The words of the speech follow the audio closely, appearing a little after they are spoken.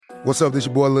What's up, this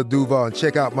your boy Lil Duval, and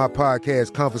check out my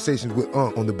podcast, Conversations with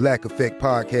Unc, on the Black Effect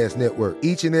Podcast Network.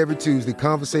 Each and every Tuesday,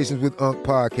 Conversations with Unc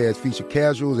podcast feature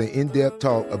casuals and in-depth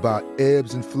talk about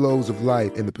ebbs and flows of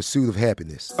life and the pursuit of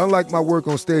happiness. Unlike my work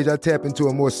on stage, I tap into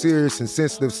a more serious and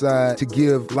sensitive side to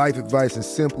give life advice and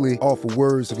simply offer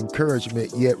words of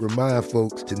encouragement, yet remind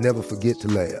folks to never forget to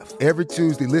laugh. Every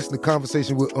Tuesday, listen to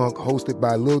Conversations with Unc, hosted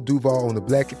by Lil Duval on the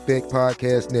Black Effect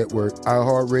Podcast Network,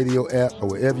 iHeartRadio app, or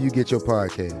wherever you get your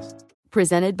podcasts.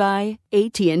 Presented by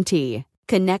AT&T.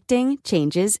 Connecting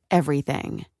changes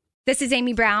everything. This is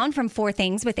Amy Brown from 4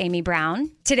 Things with Amy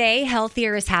Brown. Today,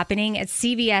 Healthier is happening at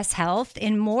CVS Health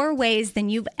in more ways than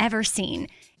you've ever seen.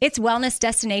 It's wellness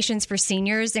destinations for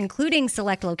seniors, including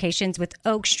select locations with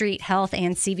Oak Street Health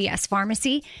and CVS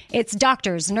Pharmacy. It's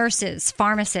doctors, nurses,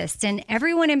 pharmacists, and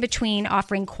everyone in between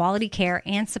offering quality care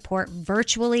and support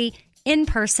virtually, in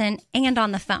person, and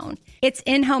on the phone. It's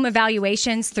in-home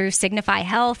evaluations through Signify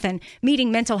Health and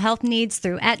meeting mental health needs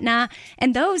through Aetna.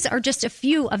 And those are just a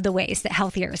few of the ways that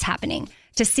Healthier is happening.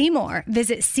 To see more,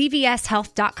 visit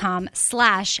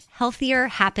cvshealth.com/healthier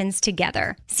happens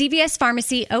together. CVS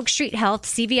Pharmacy, Oak Street Health,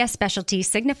 CVS Specialty,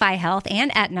 Signify Health,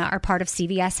 and Aetna are part of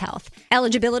CVS Health.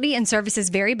 Eligibility and services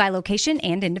vary by location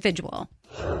and individual.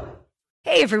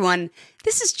 Hey everyone,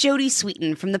 this is Jody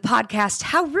Sweeten from the podcast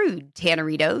How Rude,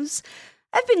 Tanneritos.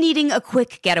 I've been needing a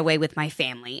quick getaway with my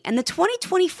family, and the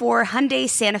 2024 Hyundai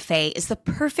Santa Fe is the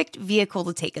perfect vehicle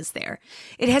to take us there.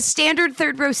 It has standard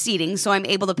third-row seating, so I'm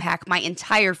able to pack my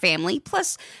entire family,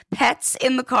 plus pets,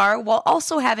 in the car, while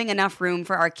also having enough room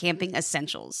for our camping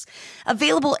essentials.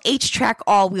 Available H-Track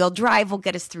all-wheel drive will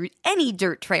get us through any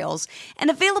dirt trails, and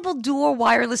available dual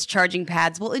wireless charging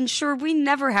pads will ensure we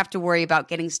never have to worry about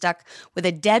getting stuck with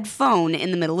a dead phone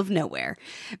in the middle of nowhere.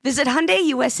 Visit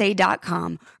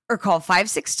HyundaiUSA.com or call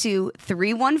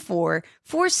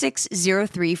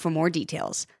 562-314-4603 for more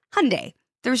details. Hyundai,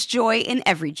 there's joy in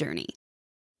every journey.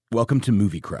 Welcome to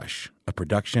Movie Crush, a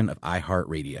production of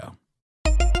iHeartRadio.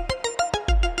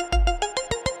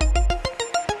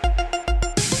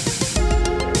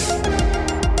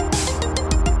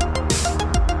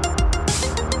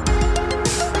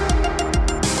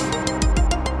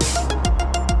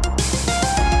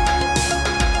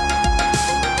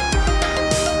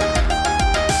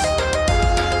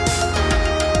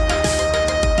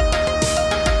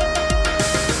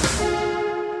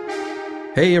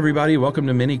 Hey everybody, welcome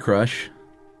to Mini Crush.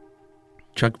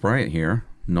 Chuck Bryant here,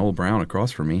 Noel Brown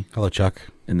across from me. Hello, Chuck.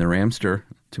 And the Ramster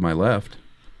to my left.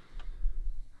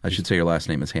 I should say your last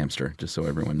name is Hamster, just so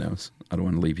everyone knows. I don't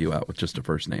want to leave you out with just a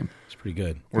first name. It's pretty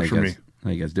good. Works for me. How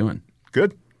you guys doing?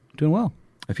 Good. Doing well.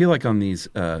 I feel like on these,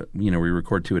 we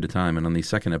record 2 at a time, and on these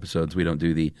second episodes, we don't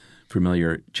do the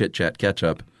familiar chit-chat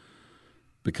catch-up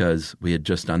because we had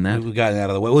just done that. We've gotten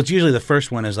out of the way. Well, it's usually the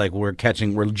first one is like we're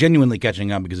genuinely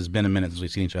catching up because it's been a minute since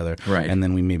we've seen each other. Right. And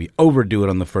then we maybe overdo it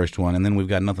on the first one, and then we've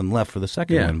got nothing left for the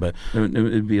second one. But it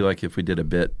would be like if we did a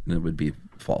bit, it would be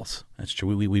false. That's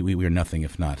true. We are nothing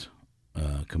if not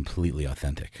completely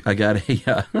authentic. I got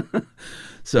a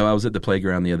So I was at the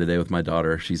playground the other day with my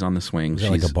daughter. She's on the swing. Is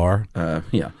that like a bar?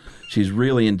 Yeah. She's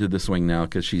really into the swing now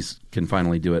because she can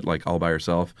finally do it like all by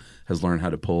herself, has learned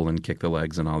how to pull and kick the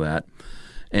legs and all that.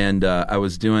 And I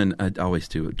always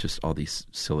do just all these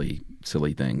silly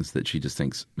things that she just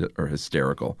thinks are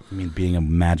hysterical. I mean, being a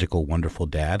magical, wonderful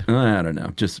dad? I don't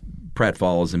know. Just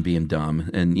pratfalls and being dumb.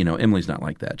 And, Emily's not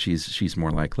like that. She's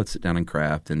more like, let's sit down and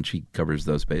craft, and she covers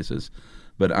those bases.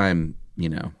 But I'm,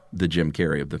 the Jim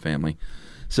Carrey of the family.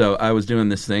 So I was doing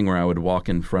this thing where I would walk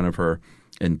in front of her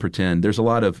and pretend. There's a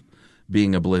lot of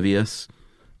being oblivious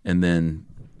and then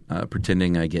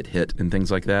pretending I get hit and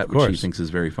things like that, which she thinks is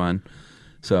very fun.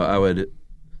 So I would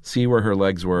see where her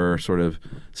legs were sort of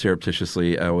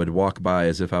surreptitiously. I would walk by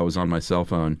as if I was on my cell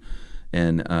phone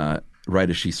and right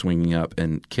as she's swinging up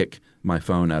and kick my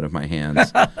phone out of my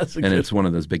hands. It's one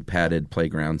of those big padded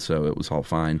playgrounds, so it was all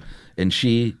fine. And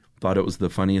she thought it was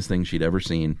the funniest thing she'd ever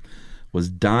seen, was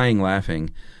dying laughing.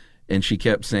 And she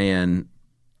kept saying,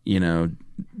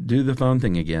 do the phone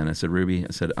thing again. I said, Ruby,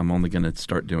 I'm only going to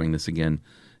start doing this again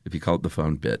if you call it the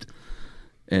phone bit.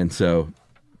 And so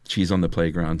she's on the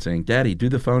playground saying, Daddy, do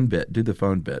the phone bit, do the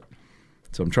phone bit.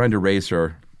 So I'm trying to raise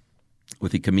her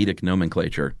with the comedic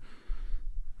nomenclature,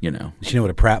 Does she know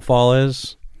what a pratfall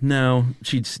is? No,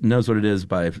 she knows what it is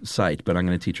by sight, but I'm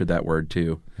going to teach her that word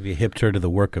too. Have you hipped her to the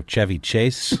work of Chevy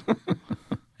Chase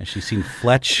Has she seen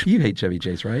Fletch? You hate Chevy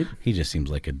Chase, right? He just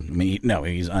seems like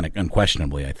he's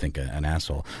unquestionably, I think, an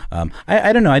asshole.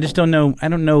 I don't know. I just don't know. I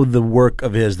don't know the work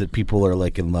of his that people are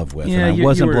like in love with. Yeah, and I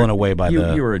wasn't blown away by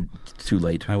you were too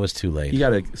late. I was too late. You got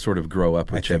to sort of grow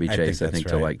up with Chevy Chase, I think,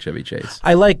 right. to like Chevy Chase.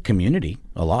 I like Community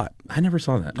a lot. I never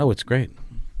saw that. Oh, it's great.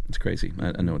 It's crazy.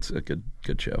 I know it's a good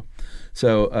show.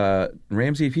 So,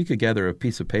 Ramsey, if you could gather a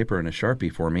piece of paper and a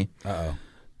Sharpie for me. Uh-oh.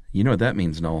 You know what that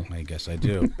means, Noel. I guess I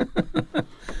do.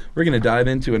 We're going to dive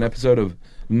into an episode of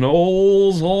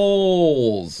Noel's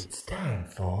Holes. It's time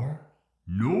for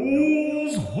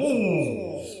Noel's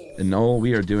Holes. And Noel,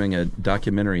 we are doing a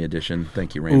documentary edition.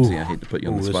 Thank you, Ramsey. I hate to put you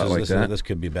on the spot like that. This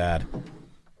could be bad.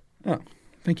 Oh,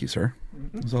 thank you, sir.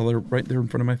 It's all there, right there in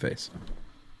front of my face.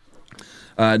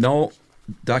 Noel,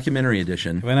 documentary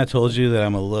edition. Have I not told you that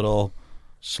I'm a little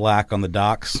slack on the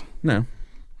docs? No.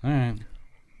 All right.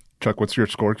 Chuck, what's your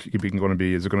scorekeeping going to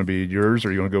be? Is it going to be yours, or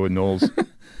are you going to go with Noel's?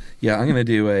 Yeah, I'm going to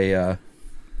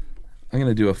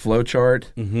do a flow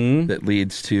chart that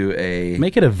leads to a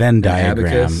Make it a Venn diagram.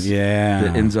 abacus Yeah.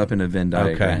 that ends up in a Venn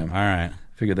diagram. Okay. All right.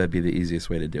 Figured that'd be the easiest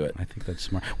way to do it. I think that's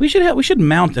smart. We should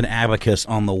mount an abacus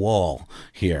on the wall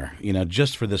here,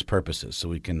 just for this purposes, so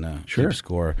we can keep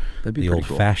score That'd be the pretty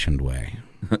cool. old-fashioned way.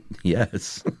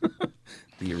 Yes,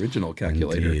 the original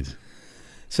calculator. Indeed.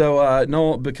 So,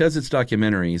 Noel, because it's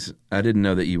documentaries, I didn't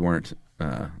know that you weren't.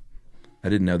 I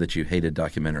didn't know that you hated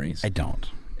documentaries. I don't.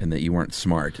 And that you weren't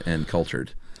smart and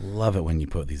cultured. Love it when you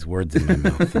put these words in my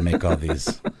mouth and make all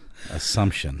these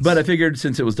assumptions. But I figured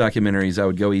since it was documentaries, I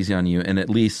would go easy on you and at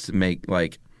least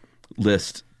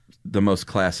list the most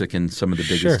classic and some of the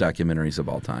biggest documentaries of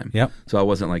all time. Yep. So I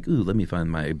wasn't like, ooh, let me find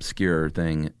my obscure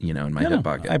thing, in my hip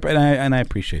pocket. I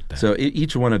appreciate that. So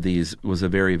each one of these was a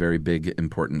very, very big,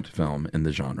 important film in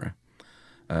the genre.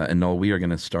 And Noel, we are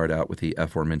going to start out with the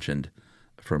aforementioned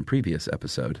from previous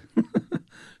episode,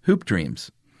 Hoop Dreams.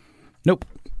 Nope.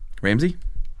 Ramsey?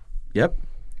 Yep.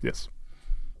 Yes.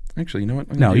 Actually, you know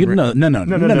what? No.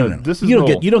 This is you don't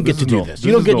Noel. get This to is do Noel. this. This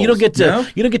You don't is get. You don't get to. No?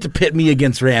 You don't get to pit me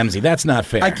against Ramsey. That's not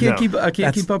fair. I can't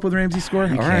No. keep up with Ramsey's score. All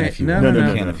can right. if you No, want. no, You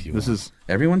no. can if you This want. is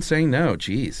Everyone's saying no.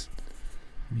 Jeez.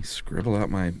 Let me scribble out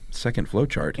my second flow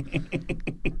chart. I'm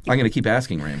going to keep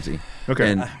asking Ramsey.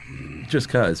 Okay. And just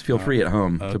because, feel free at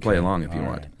home to play along if you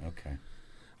want. Okay.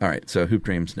 All right. So Hoop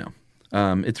Dreams, no.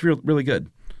 It's really good.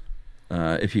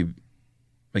 If you,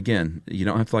 again, you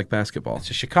don't have to like basketball. It's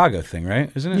a Chicago thing,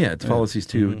 right? Isn't it? Yeah, it follows these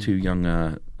two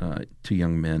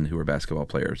young men who are basketball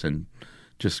players, and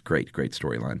just great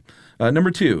storyline.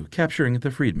 Number 2, Capturing the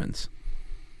Freedmans.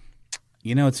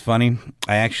 It's funny.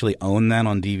 I actually own that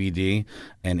on DVD,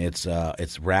 and it's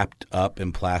wrapped up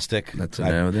in plastic. That's a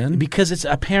no then? Because it's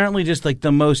apparently just like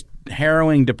the most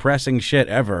harrowing, depressing shit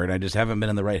ever, and I just haven't been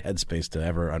in the right headspace to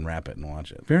ever unwrap it and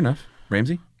watch it. Fair enough.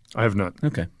 Ramsey? I have not.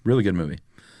 Okay, really good movie.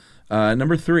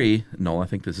 Number 3, Noel, I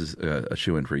think this is a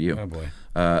shoo-in for you. Oh, boy.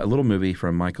 A little movie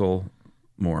from Michael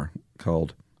Moore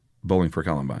called Bowling for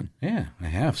Columbine. Yeah, I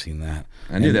have seen that.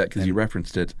 I knew that because you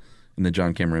referenced it in the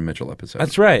John Cameron Mitchell episode.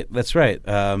 That's right. With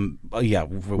Charlton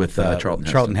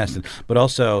Heston. But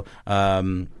also,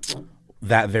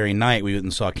 that very night we went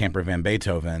and saw Camper Van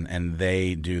Beethoven, and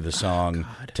they do the song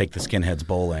 "Take the Skinheads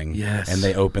Bowling." Yes. And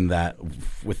they opened that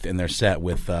in their set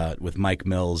with Mike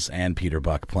Mills and Peter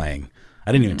Buck playing.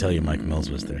 I didn't even tell you Mike Mills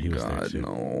was there. He was there too.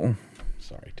 No.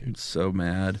 Sorry, I'm dude. so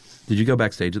mad. Did you go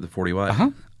backstage at the 40 Watt? Uh-huh.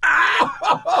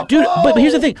 Dude, but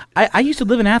here's the thing. I used to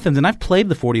live in Athens, and I've played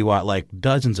the 40 Watt like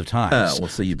dozens of times. Oh, well,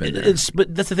 so you've been there.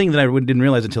 But that's the thing that I didn't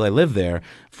realize until I lived there.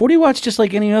 40 Watt's just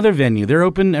like any other venue. They're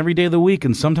open every day of the week,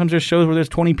 and sometimes there's shows where there's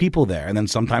 20 people there, and then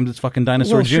sometimes it's fucking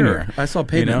Dinosaur Jr. Sure. I saw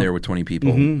Pavement there with 20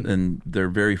 people in their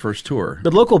very first tour.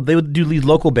 But they would do these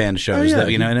local band shows,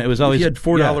 and it was always... If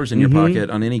you had $4 in your pocket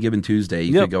on any given Tuesday,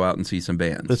 you could go out and see some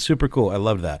bands. That's super cool. I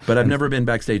loved that. But I've never been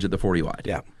backstage at the 40 Watt.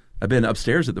 Yeah. I've been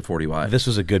upstairs at the 40 Watt. This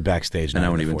was a good backstage night. And I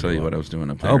won't at the even 40 tell you Watt. what I was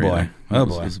doing up there. Oh, boy. either. Oh, It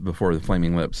boy. was before the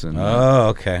Flaming Lips. And Oh,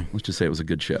 okay. let's just say it was a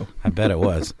good show. I bet it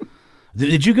was.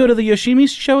 Did you go to the Yoshimi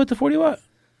show at the 40 Watt?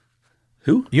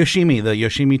 Who? Yoshimi, the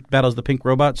Yoshimi Battles the Pink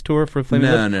Robots tour for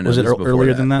Flaming Lips? No. Was it this was before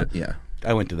earlier than that? Yeah.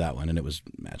 I went to that one, and it was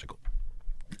magical.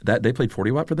 They played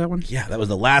 40 Watt for that one? Yeah, that was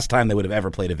the last time they would have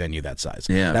ever played a venue that size.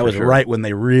 Yeah, that for was sure. right when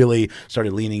they really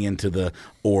started leaning into the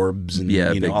orbs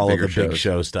and all of bigger the big shows.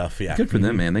 show stuff. Yeah, Good for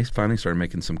them, man. They finally started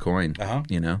making some coin.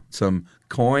 Uh-huh. Some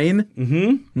coin.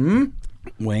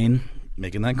 Wayne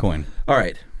making that coin. All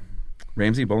right.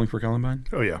 Ramsey, Bowling for Columbine?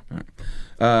 Oh, yeah.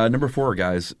 Number 4,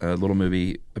 guys, a little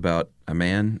movie about a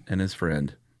man and his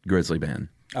friend, Grizzly Bear.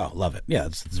 Oh, love it. Yeah,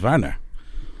 it's Werner.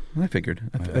 I figured.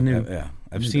 I knew.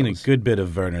 I've seen a good bit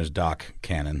of Werner's Doc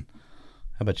canon.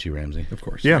 How about you, Ramsey? Of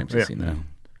course. Yeah, Ramsey's yeah. seen that.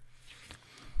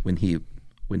 when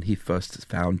he first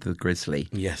found the grizzly.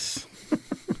 Yes.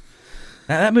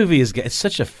 That movie it's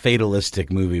such a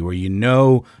fatalistic movie where you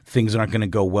know things aren't going to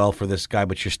go well for this guy,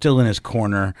 but you're still in his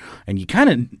corner, and you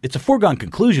it's a foregone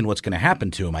conclusion what's going to happen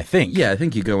to him, I think. Yeah, I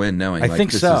think you go in knowing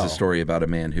this is so. a story about a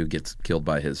man who gets killed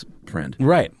by his friend.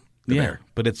 Right. The yeah. bear.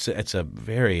 But it's a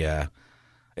very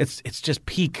it's just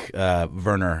peak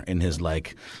Werner in his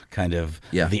like kind of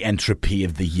the entropy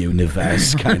of the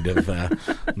universe kind of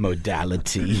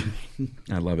modality.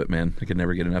 I love it, man. I could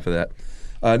never get enough of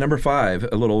that. Number 5,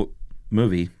 a little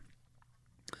movie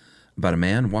about a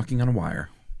man walking on a wire.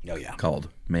 Oh yeah, called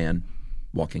Man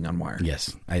Walking on Wire.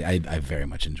 Yes, I very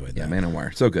much enjoyed that. Yeah, Man on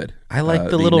Wire, so good. I like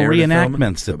the little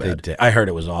reenactments film, that they did. I heard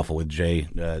it was awful with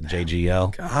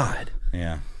JGL. God,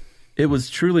 yeah, it was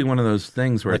truly one of those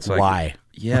things where it's like, why?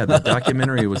 Yeah, the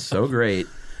documentary was so great.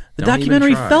 The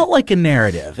documentary felt like a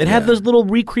narrative. It had those little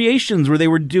recreations where they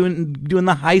were doing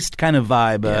the heist kind of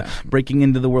vibe, breaking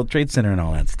into the World Trade Center and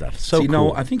all that stuff. So cool.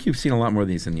 No, I think you've seen a lot more of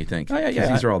these than you think. Oh, yeah.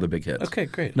 These are all the big hits. Okay,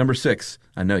 great. Number 6,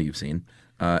 I know you've seen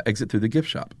Exit Through the Gift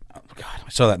Shop. Oh, God, I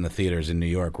saw that in the theaters in New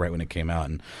York right when it came out,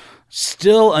 and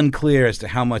still unclear as to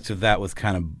how much of that was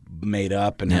kind of made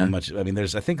up and how much. I mean, I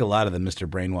think a lot of the Mr.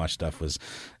 Brainwash stuff was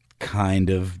kind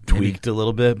of tweaked a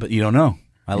little bit, but you don't know.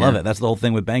 I love it. That's the whole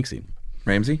thing with Banksy.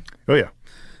 Ramsey? Oh, yeah.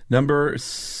 Number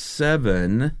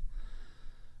 7, a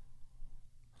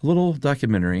little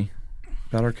documentary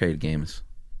about arcade games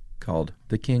called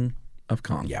The King of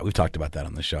Kong. Yeah, we've talked about that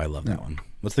on the show. I love that one.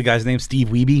 What's the guy's name? Steve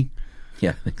Wiebe? Yeah,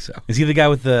 I think so. Is he the guy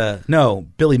with the... No,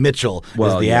 Billy Mitchell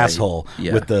is the asshole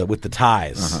with the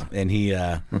ties. And he's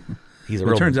a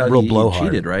real turns out real he blowhard.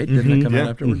 cheated, right? Didn't it come out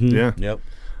afterwards? Yeah. Yep.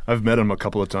 I've met him a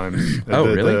couple of times.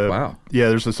 Oh, really? Wow. Yeah,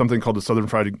 there's something called the Southern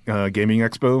Fried Gaming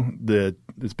Expo.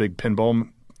 This big pinball.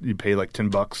 You pay like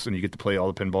 $10 and you get to play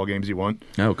all the pinball games you want.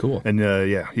 Oh, cool. And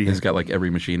he's got like every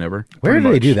machine ever. Where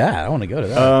do they do that? I want to go to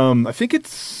that. I think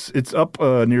it's up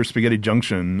near Spaghetti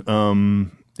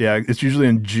Junction. Yeah, it's usually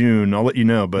in June. I'll let you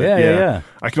know. But yeah.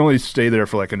 I can only stay there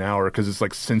for like an hour because it's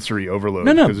like sensory overload.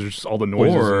 No. Because there's just all the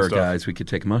noises Or, and stuff. guys, we could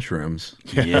take mushrooms.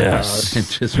 Yes. And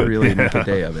just really make a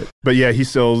day of it. But yeah, he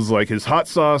sells like his hot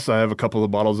sauce. I have a couple of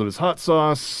bottles of his hot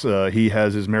sauce. He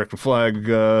has his American flag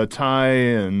tie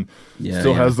and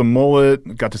still has the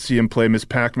mullet. Got to see him play Miss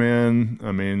Pac-Man.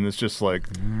 I mean, it's just like...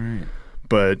 All right.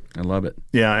 But I love it.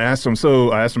 Yeah, I asked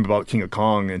him about King of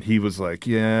Kong, and he was like,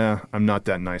 "Yeah, I'm not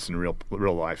that nice in real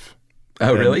life."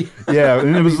 Oh, really? Yeah,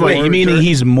 and it was like, Wait, you mean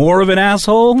he's more of an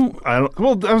asshole? I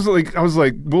was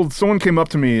like, well, someone came up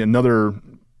to me, another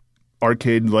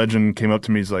arcade legend came up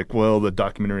to me. He's like, well, the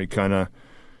documentary kind of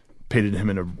painted him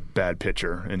in a bad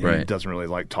picture, and he doesn't really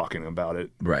like talking about it,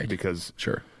 right? Because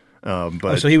sure.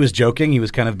 But so he was joking. He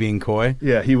was kind of being coy.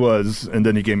 Yeah, he was, and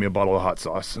then he gave me a bottle of hot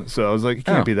sauce. So I was like, it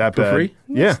can't be that for bad. Free?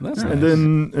 Yeah, that's and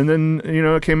nice. then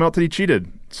it came out that he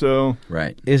cheated. So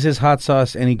right, is his hot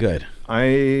sauce any good?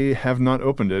 I have not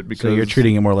opened it because so you're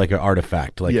treating it more like an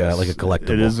artifact, like a collectible.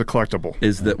 It is a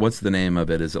collectible. What's the name of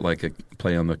it? Is it like a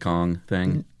play on the Kong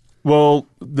thing? Well,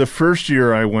 the first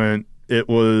year I went, it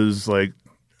was like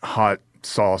hot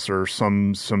sauce or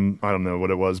some I don't know what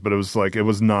it was, but it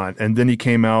was not. And then he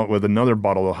came out with another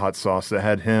bottle of hot sauce that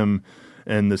had him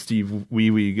and the Steve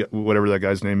Wiebe, whatever that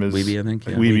guy's name is. Wiebe, I think.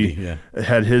 Yeah.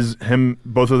 Wiebe, had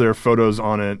both of their photos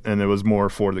on it, and it was more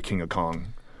for the King of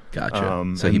Kong.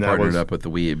 Gotcha. So he partnered up with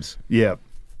the Weebs. Yeah.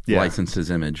 Licensed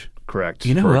his image. Correct.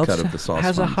 You know for who a else cut of the sauce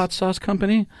has a funds. hot sauce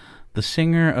company? The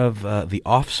singer of The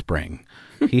Offspring.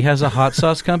 He has a hot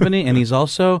sauce company, and he's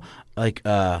also like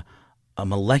a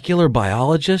molecular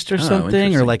biologist or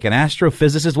something, or like an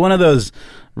astrophysicist. One of those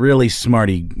really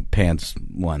smarty pants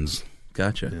ones.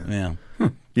 Gotcha. Yeah.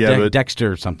 Yeah, but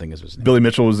Dexter something is his name. Billy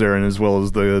Mitchell was there, and as well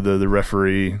as the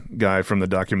referee guy from the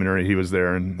documentary, he was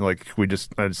there, and like I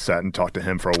just sat and talked to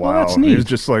him for a while. That's neat. He was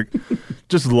just like,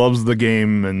 just loves the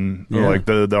game and like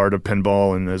the art of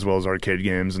pinball, and as well as arcade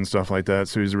games and stuff like that.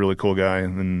 So he's a really cool guy,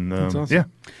 and That's awesome. yeah.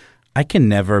 I can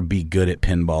never be good at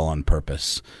pinball on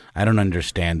purpose. I don't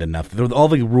understand enough. All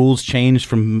the rules change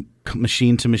from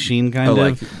machine to machine, kind of.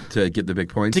 Like to get the big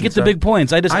points. To get the big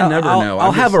points, I never know.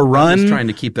 I'll have a run. I'm just trying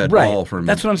to keep that ball from.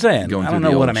 That's what I'm saying. Going I don't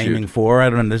through know the what old I'm chute. aiming for. I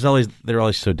don't know. They're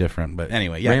always so different. But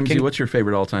anyway, yeah. Ramsey, what's your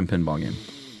favorite all-time pinball game?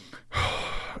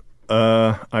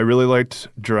 I really liked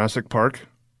Jurassic Park.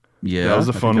 Yeah, that was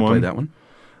a I fun think I one. played that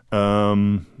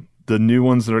one. The new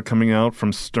ones that are coming out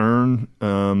from Stern,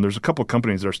 there's a couple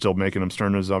companies that are still making them.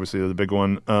 Stern is obviously the big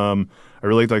one. I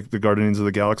really like the Guardians of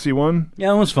the Galaxy one.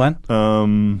 Yeah, that was fun.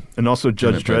 And also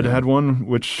Judge Dredd had one,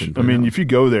 which, I mean, if you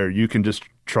go there, you can just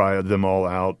try them all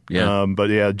out. Yeah. But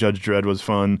yeah, Judge Dredd was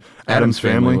fun. Adam's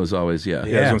Family was always, Yeah, I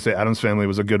was going to say Adam's Family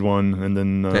was a good one. And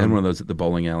then they had one of those at the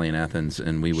bowling alley in Athens,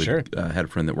 and we would had a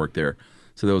friend that worked there.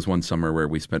 So there was one summer where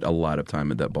we spent a lot of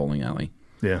time at that bowling alley.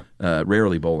 Yeah.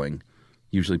 Rarely bowling,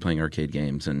 usually playing arcade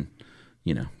games and,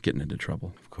 getting into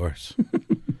trouble. Of course.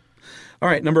 All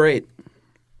right, number 8.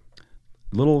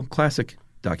 Little classic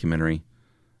documentary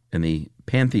in the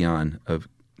pantheon of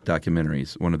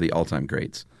documentaries, one of the all-time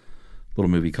greats. Little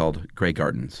movie called Grey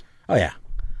Gardens. Oh, yeah.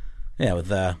 Yeah,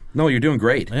 with No, you're doing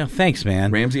great. Yeah, thanks,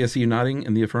 man. Ramsey, I see you nodding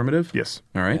in the affirmative. Yes.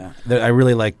 All right. I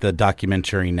really like the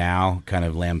documentary now, kind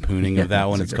of lampooning of that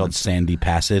one. It's called Sandy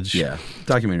Passage. Yeah,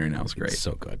 documentary now is great. It's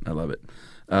so good. I love it.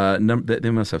 They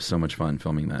must have so much fun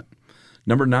filming that.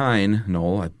 Number 9,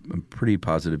 Noel, I'm pretty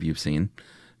positive you've seen,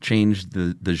 changed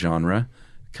the genre,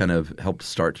 kind of helped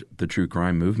start the true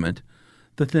crime movement,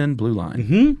 The Thin Blue Line.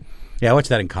 Mm-hmm. Yeah, I watched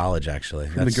that in college, actually.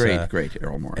 From the great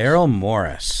Errol Morris. Errol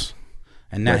Morris.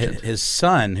 And now his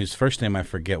son, whose first name I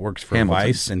forget, works for Hamilton.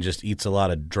 Vice and just eats a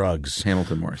lot of drugs.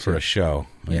 Hamilton Morris. For a show.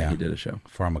 Yeah, he did a show.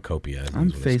 Pharmacopoeia.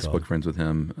 I'm Facebook friends with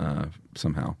him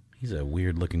somehow. He's a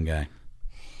weird-looking guy.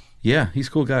 Yeah, he's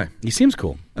a cool guy. He seems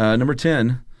cool. Number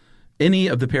 10, any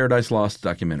of the Paradise Lost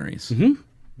documentaries. Mm-hmm.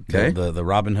 Okay. The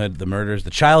Robin Hood, the murders,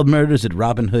 the child murders at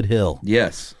Robin Hood Hill.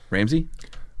 Yes. Ramsey?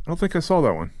 I don't think I saw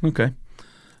that one. Okay.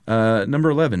 Number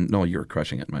 11. No, you're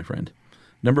crushing it, my friend.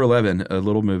 Number 11, a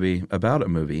little movie about a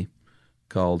movie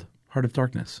called Heart of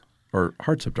Darkness or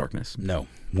Hearts of Darkness. No,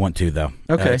 want to though.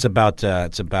 Okay. It's about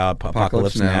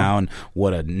Apocalypse Now and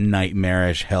what a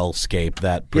nightmarish hellscape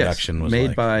that production was made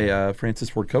like. by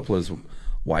Francis Ford Coppola's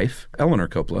wife, Eleanor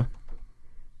Coppola,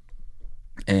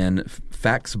 and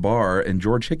Fax Barr and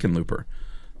George Hickenlooper,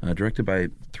 directed by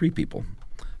 3 people.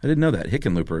 I didn't know that.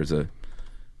 Hickenlooper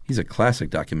he's a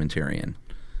classic documentarian.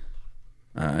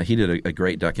 He did a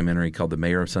great documentary called The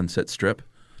Mayor of Sunset Strip.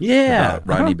 Yeah, about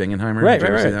Rodney Bingenheimer. Right. Did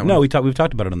you ever see that one? No, we've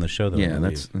talked about it on the show though. Yeah,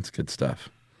 that's good stuff.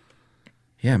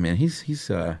 Yeah, man, he's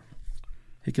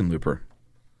Hickenlooper.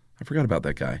 I forgot about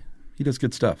that guy. He does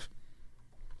good stuff.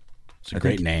 It's a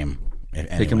great name.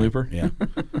 Anyway, Hickenlooper? Yeah.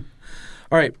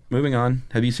 All right, moving on.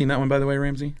 Have you seen that one, by the way,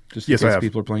 Ramsey? Just in Yes, I case have.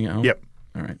 people are playing at home? Yep.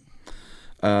 All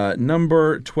right.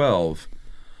 Number 12,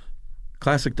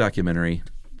 classic documentary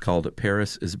called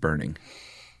Paris is Burning.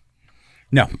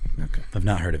 No. Okay. I've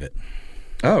not heard of it.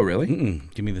 Oh, really?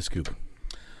 Mm-mm. Give me the scoop.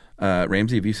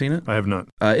 Ramsey, have you seen it? I have not.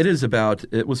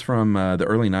 It was from the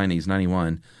early 90s,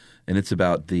 91, and it's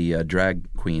about the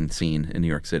drag queen scene in New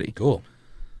York City. Cool.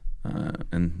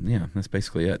 And yeah, that's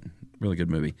basically it. Really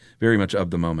good movie. Very much of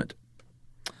the moment.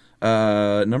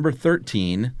 Number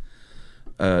 13,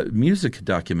 music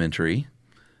documentary,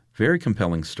 very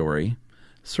compelling story,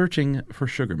 Searching for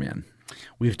Sugar Man.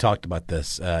 We've talked about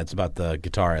this. It's about the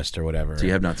guitarist or whatever. So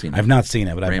you have not seen it? I've not seen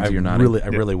it, but Ramsey, you're I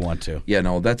nodding? really want to. Yeah,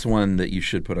 no, that's one that you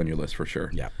should put on your list for sure.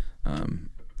 Yeah.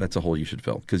 That's a hole you should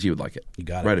fill because you would like it. You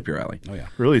got it. Right up your alley. Oh, yeah.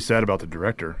 Really sad about the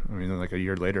director. I mean, like a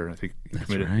year later, I think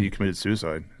right. he committed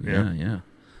suicide. Yeah.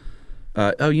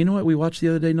 Oh, you know what we watched the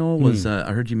other day, Noel? Was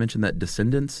I heard you mention that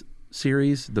Descendants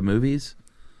series, the movies?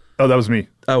 Oh, that was me.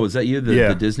 Oh, was that you?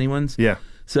 The Disney ones? Yeah.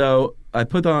 So I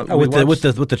put on with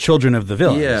the children of the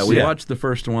village. Yeah, we watched the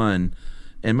first one,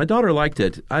 and my daughter liked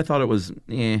it. I thought it was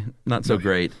not so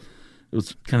great. It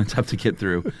was kind of tough to get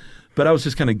through. But I was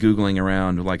just kind of Googling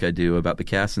around like I do about the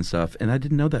cast and stuff, and I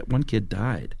didn't know that one kid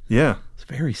died. Yeah. It's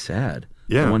very sad.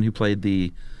 Yeah. The one who played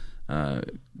the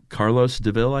Carlos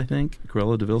DeVille, I think,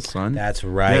 Cruella DeVille's son. That's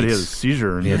right. Yeah, he had a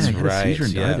seizure. And That's he had a right. seizure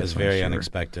and Yeah, died it was of very sugar.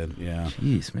 unexpected. Yeah.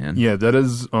 Jeez, man. Yeah, that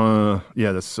is.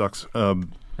 That sucks.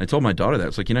 I told my daughter that.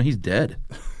 It's like, he's dead.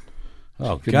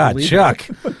 Oh, Couldn't God, believe Chuck.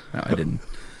 No, I didn't.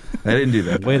 I didn't do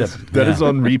that. Wait a That is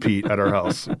on repeat at our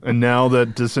house. And now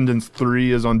that Descendants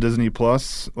 3 is on Disney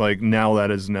Plus, like now that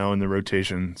is now in the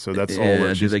rotation. So that's all that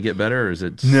Do she's... they get better or is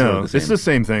it No, sort of it's the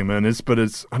same thing, man. It's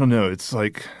I don't know. It's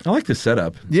like... I like the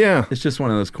setup. Yeah. It's just one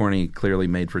of those corny, clearly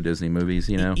made for Disney movies,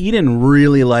 Eden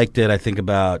really liked it, I think,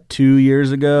 about 2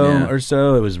 years ago Yeah. or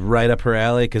so. It was right up her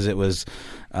alley because it was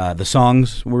the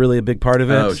songs were really a big part of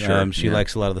it. Oh, sure. She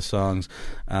likes a lot of the songs.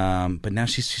 But now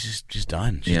she's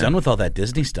done. She's Yeah. done with all that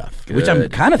Disney stuff, which I'm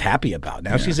Good. kind of happy about.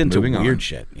 Now she's into moving weird on.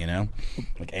 shit,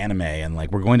 like anime. And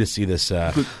like we're going to see this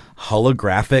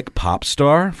holographic pop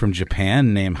star from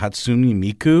Japan named Hatsune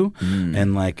Miku.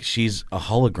 And like she's a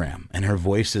hologram and her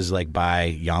voice is like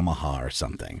by Yamaha or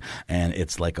something. And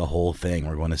it's like a whole thing.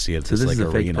 We're going to see it. So this like is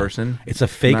a fake arena. person? It's a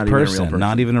fake Not even a real person, person?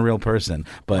 not even a real person.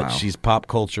 But Wow. she's pop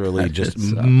culturally That just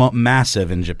is,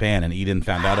 massive in Japan. And Eden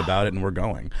found out about it and we're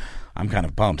going. I'm kind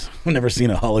of pumped. I've never seen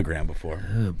a hologram before.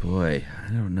 Oh boy,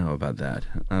 I don't know about that.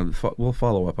 We'll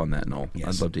follow up on that, Noel.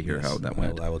 I'd love to hear how that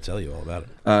went. I will tell you all about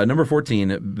it. Number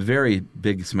 14, very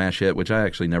big smash hit, which I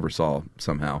actually never saw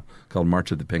somehow, called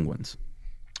March of the Penguins.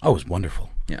 Oh, it was wonderful.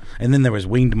 Yeah. And then there was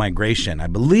Winged Migration. I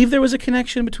believe there was a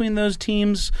connection between those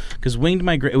teams because Winged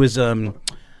Migration, it was one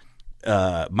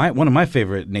of my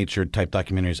favorite nature type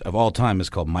documentaries of all time is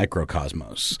called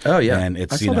Microcosmos. Oh yeah, and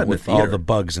it's I saw that in with the all theater. the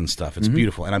bugs and stuff. It's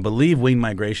beautiful, and I believe Winged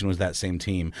Migration was that same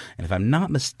team. And if I'm not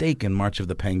mistaken, March of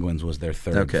the Penguins was their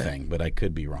third thing, but I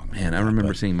could be wrong. Man, I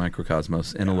remember seeing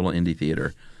Microcosmos in a little indie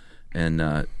theater, and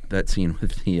that scene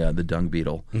with the dung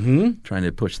beetle trying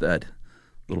to push that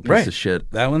little piece of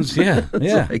shit. That one's It's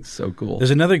yeah. like so cool.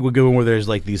 There's another good one where there's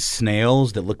like these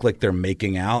snails that look like they're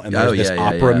making out, and there's this yeah,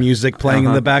 opera yeah. music playing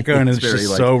in the background, and It's it's very, just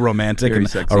like, so romantic very and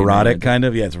sexy erotic, romantic. kind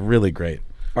of. Yeah, it's really great.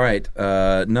 All right,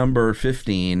 number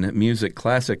 15, music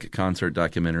classic concert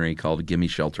documentary called "Gimme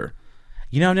Shelter."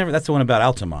 You know, that's the one about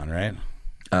Altamont,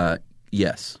 right?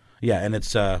 Yes. Yeah, and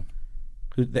it's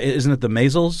isn't it the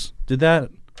Maisels did that?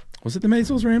 Was it the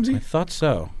Maisels, Ramsey? I thought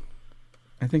so.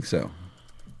 I think so.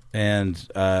 And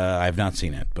I've not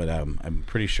seen it, but I'm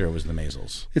pretty sure it was the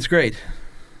Maisels. It's great.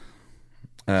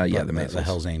 Yeah, the Maisels. The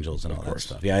Hells Angels and all that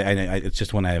stuff. Yeah, I it's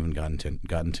just one I haven't gotten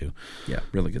to. Yeah,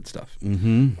 really good stuff.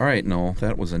 Mm-hmm. All right, Noel,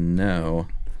 that was a no.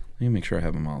 Let me make sure I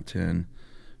have them all. 10,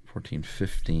 14,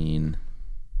 15.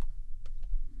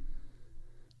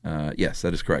 Yes,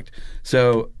 that is correct.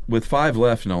 So with 5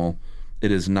 left, Noel,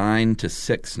 it is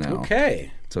 9-6 now.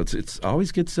 Okay. So it's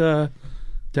always gets down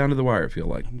to the wire, I feel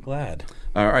like. I'm glad.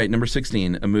 All right, number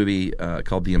 16, a movie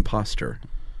called The Imposter.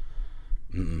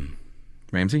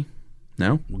 Ramsey?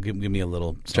 No? Well, give me a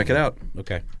little. Check it out.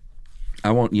 Okay.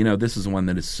 I won't. This is one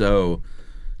that is so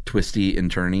twisty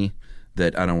and turny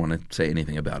that I don't want to say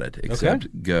anything about it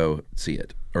except go see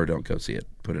it, or don't go see it.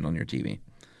 Put it on your TV.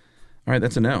 All right,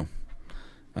 that's a no.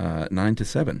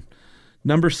 9-7.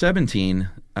 Number 17.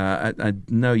 I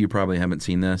know you probably haven't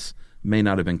seen this. May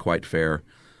not have been quite fair,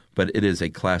 but it is a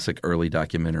classic early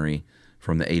documentary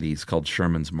from the 80s called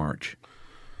Sherman's March.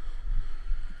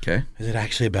 Okay. Is it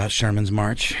actually about Sherman's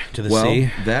March to the Well,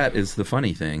 sea? that is the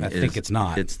funny thing. I think it's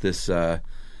not. It's this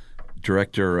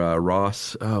director,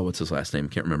 Ross. Oh, what's his last name?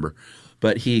 Can't remember.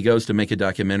 But he goes to make a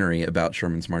documentary about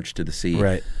Sherman's March to the Sea.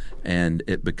 Right. And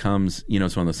it becomes,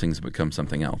 it's one of those things that becomes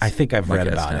something else. I think I've like read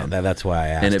about S-Town. it. That's why I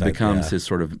asked. And it becomes his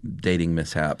sort of dating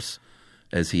mishaps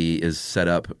as he is set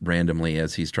up randomly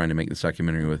as he's trying to make this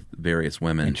documentary with various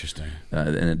women. Interesting.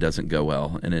 And it doesn't go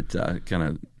well. And it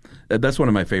that's one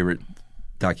of my favorite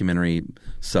documentary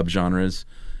subgenres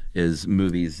is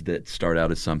movies that start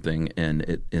out as something and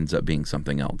it ends up being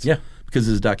something else. Yeah. Because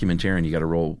as a documentarian, you got to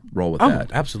roll with Oh,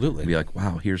 that. absolutely. And be like,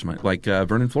 wow, here's my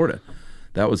Vernon, Florida.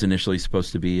 That was initially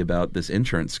supposed to be about this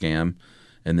insurance scam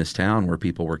in this town where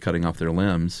people were cutting off their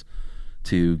limbs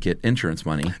to get insurance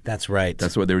money. That's right.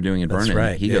 That's what they were doing in That's Vernon.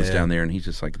 right. He Yeah, goes yeah. down there and he's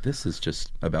just like, this is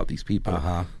just about these people.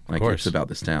 Of Like course. it's about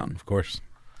this town. Of course.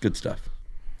 Good stuff.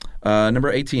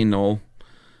 Number 18, Noel.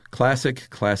 Classic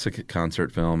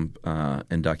concert film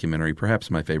and documentary. Perhaps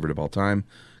my favorite of all time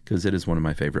because it is one of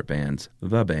my favorite bands.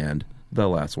 The band, The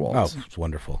Last Waltz. Oh, it's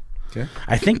wonderful. Okay.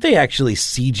 I think they actually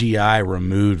CGI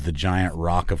removed the giant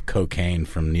rock of cocaine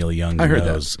from Neil Young's I heard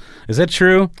nose. Is that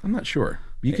true? I'm not sure.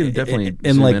 You can definitely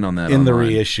in zoom like in on that in the online.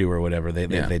 reissue or whatever. They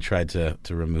Yeah. they tried to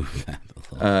remove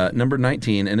that. Number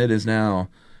 19, and it is now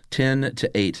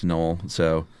 10-8, Noel.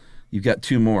 So you've got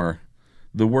 2 more.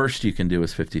 The worst you can do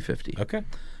is 50-50. Okay.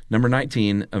 Number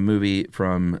 19, a movie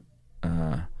from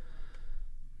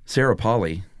Sarah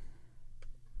Polley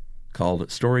called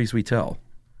Stories We Tell.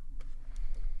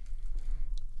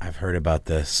 I've heard about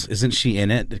this. Isn't she in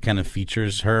it? It kind of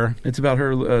features her. It's about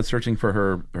her searching for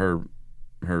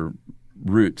her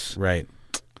roots. Right.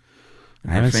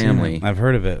 I haven't family. Seen it. I've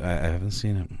heard of it. I haven't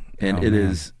seen it. And it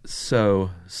is so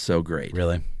great.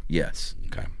 Really? Yes.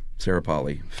 Okay. Sarah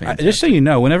Polley. Fantastic. Just so you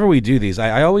know, whenever we do these,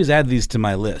 I always add these to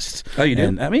my list. Oh, you do?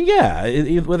 And, I mean,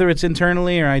 yeah, whether it's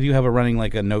internally or I do have a running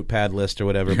like a notepad list or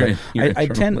whatever. But Your I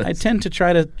internal tend to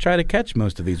try to catch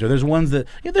most of these. Or there's ones that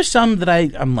there's some that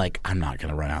I'm like I'm not going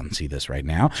to run out and see this right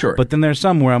now. Sure. But then there's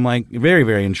some where I'm like very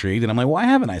very intrigued and I'm like, why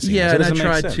haven't I seen Yeah, this? and It I doesn't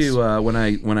try make sense.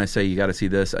 to when I say you got to see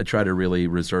this, I try to really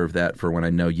reserve that for when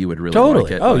I know you would really Totally.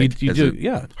 like it. Oh, like, you as do. a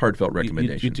Yeah. heartfelt You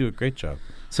recommendation. do a great job.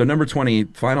 So number 20,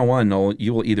 final one, Noel.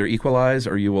 You will either equalize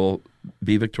or you will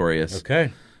be victorious.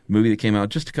 Okay. Movie that came out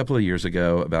just a couple of years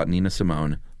ago about Nina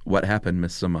Simone. What Happened,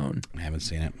 Miss Simone? I haven't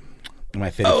seen it. Am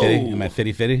I fitty? Am I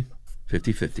fitty?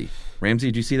 50-50. Ramsey,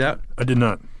 did you see that? I did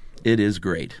not. It is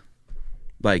great.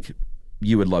 Like,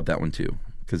 you would love that one too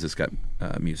because it's got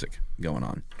music going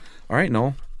on. All right,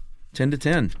 Noel.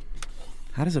 10-10.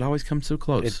 How does it always come so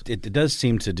close? It does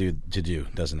seem to do,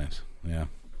 doesn't it? Yeah.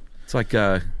 It's like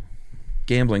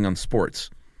gambling on sports.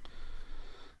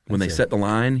 When they set the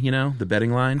line, the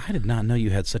betting line. I did not know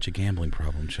you had such a gambling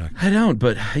problem, Chuck. I don't,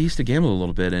 but I used to gamble a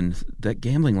little bit, and that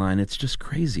gambling line, it's just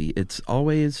crazy. It's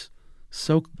always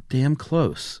so damn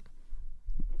close.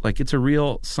 Like it's a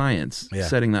real science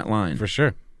setting that line. For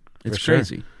sure. It's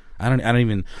crazy. I don't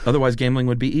even. Otherwise, gambling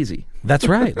would be easy. That's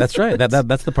right. That's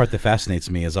the part that fascinates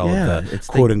me is all of the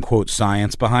quote unquote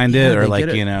science behind it, or like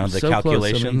the so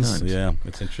calculations. Close, yeah,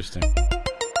 it's interesting.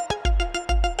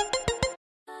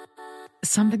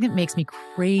 Something that makes me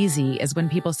crazy is when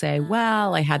people say,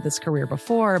 well, I had this career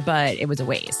before, but it was a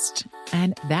waste.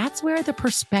 And that's where the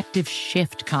perspective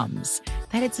shift comes,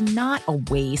 that it's not a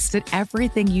waste, that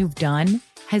everything you've done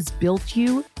has built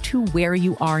you to where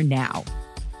you are now.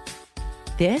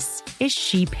 This is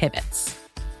She Pivots,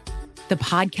 the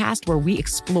podcast where we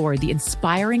explore the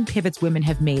inspiring pivots women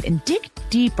have made and dig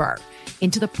deeper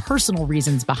into the personal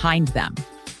reasons behind them.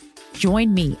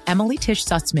 Join me, Emily Tish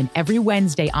Sussman, every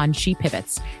Wednesday on She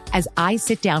Pivots as I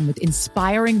sit down with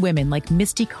inspiring women like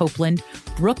Misty Copeland,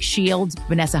 Brooke Shields,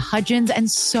 Vanessa Hudgens, and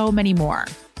so many more.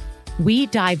 We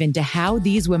dive into how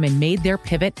these women made their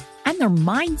pivot and their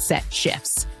mindset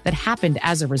shifts that happened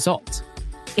as a result.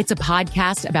 It's a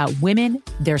podcast about women,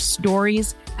 their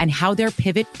stories, and how their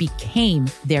pivot became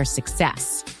their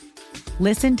success.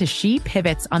 Listen to She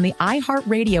Pivots on the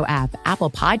iHeartRadio app, Apple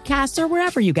Podcasts, or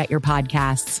wherever you get your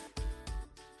podcasts.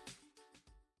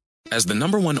 As the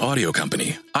 #1 audio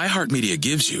company, iHeartMedia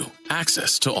gives you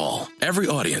access to all. Every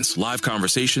audience, live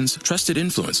conversations, trusted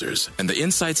influencers, and the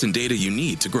insights and data you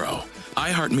need to grow.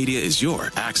 iHeartMedia is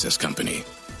your access company.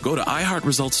 Go to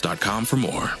iHeartResults.com for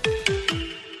more.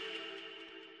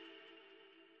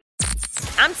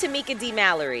 I'm Tamika D.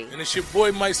 Mallory. And it's your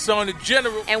boy, my son, the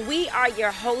General. And we are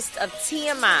your hosts of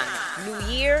TMI.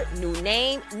 New year, new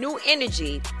name, new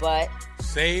energy, but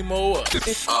same old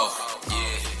us. Oh,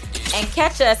 yeah. And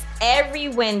catch us every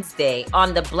Wednesday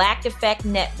on the Black Effect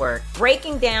Network,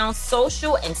 breaking down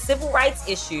social and civil rights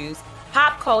issues,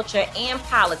 pop culture, and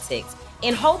politics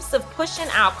in hopes of pushing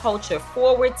our culture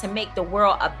forward to make the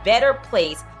world a better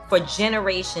place for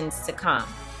generations to come.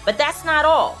 But that's not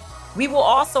all. We will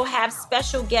also have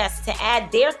special guests to add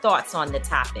their thoughts on the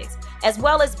topics, as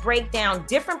well as break down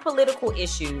different political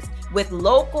issues with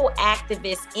local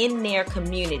activists in their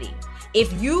community.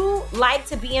 If you like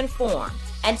to be informed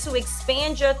and to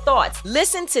expand your thoughts,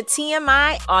 listen to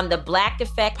TMI on the Black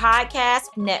Effect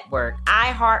Podcast Network,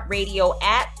 iHeartRadio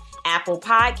app, Apple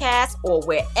Podcasts, or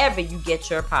wherever you get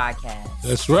your podcasts.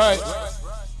 That's right.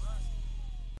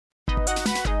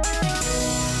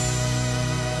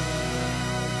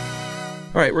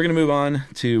 All right, we're going to move on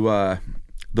to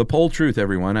the poll truth,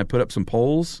 everyone. I put up some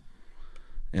polls,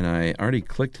 and I already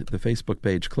clicked the Facebook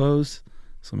page close,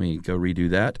 so let me go redo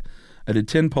that. I did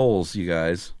 10 polls, you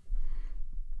guys,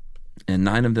 and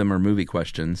 9 of them are movie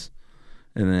questions.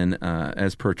 And then,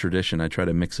 as per tradition, I try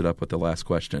to mix it up with the last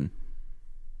question.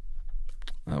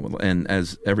 And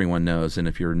as everyone knows, and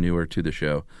if you're newer to the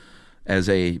show, as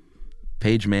a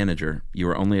page manager, you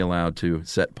are only allowed to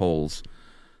set polls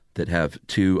that have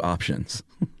 2 options.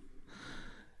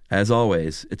 As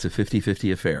always, it's a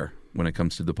 50-50 affair when it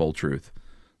comes to the poll truth.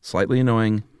 Slightly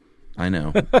annoying, I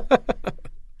know.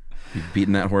 You've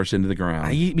beaten that horse into the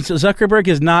ground. So Zuckerberg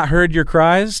has not heard your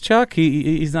cries, Chuck?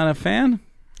 He's not a fan?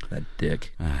 That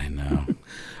dick. I know.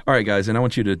 All right, guys, and I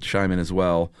want you to chime in as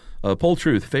well. Poll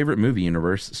truth, favorite movie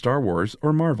universe, Star Wars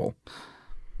or Marvel?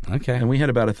 Okay. And we had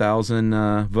about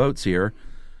 1,000 votes here.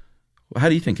 How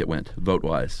do you think it went,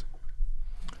 vote-wise?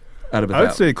 Out of 1,000? I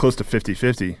would say close to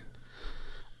 50-50.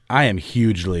 I am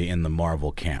hugely in the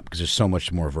Marvel camp because there's so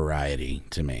much more variety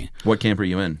to me. What camp are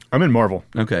you in? I'm in Marvel.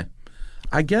 Okay.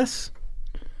 I guess,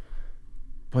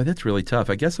 boy, that's really tough.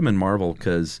 I guess I'm in Marvel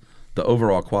because the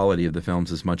overall quality of the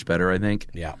films is much better, I think.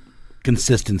 Yeah.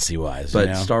 Consistency-wise.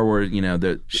 But Star Wars,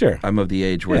 sure. I'm of the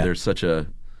age where there's such a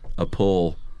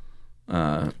pull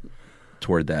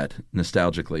toward that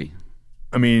nostalgically.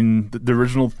 I mean, the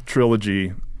original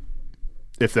trilogy,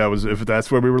 if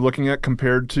that's what we were looking at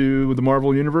compared to the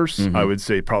Marvel Universe, I would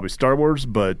say probably Star Wars.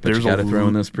 But there's you got to throw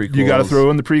in those prequels. You got to throw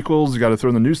in the prequels. You got to throw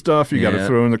in the new stuff. You got to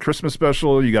throw in the Christmas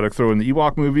special. You got to throw in the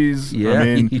Ewok movies. Yeah, I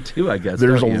mean, you too, I guess.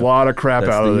 There's a lot of crap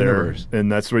out of there, universe.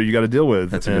 and that's what you got to deal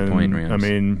with. That's a good point, Rams. I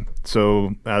mean,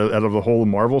 So out of the whole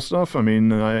Marvel stuff, I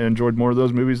mean, I enjoyed more of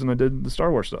those movies than I did the Star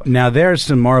Wars stuff. Now there's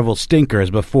some Marvel stinkers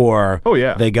before. Oh,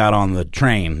 yeah. They got on the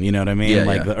train. You know what I mean? Yeah,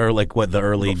 like yeah. the early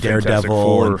Fantastic Daredevil,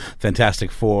 Four. and Fantastic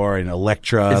Four, and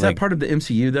Elektra. Is that part of the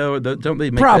MCU though? Don't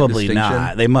they make Probably that distinction?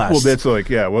 not. They must. Well, that's like,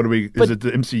 yeah. What do we? Is it the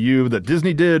MCU that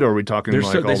Disney did, or are we talking They're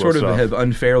like so, all they sort those of stuff? have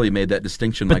unfairly made that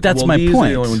distinction. But like, that's well, my these are point.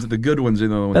 the only ones, the good ones are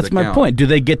the only ones That's that my count. point. Do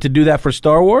they get to do that for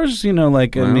Star Wars? You know,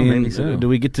 like Well, I mean, maybe so. do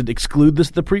we get to exclude the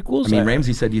prequels? I mean,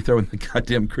 Ramsey said you throw in the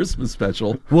goddamn Christmas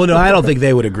special. Well, no, I don't think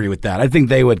they would agree with that. I think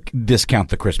they would discount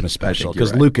the Christmas special think you're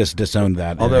because right. Lucas disowned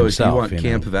that. Although himself, if you want know.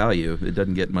 camp value, it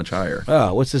doesn't get much higher.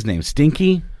 Oh, what's his name?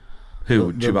 Stinky?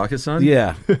 Who? Chewbacca's son?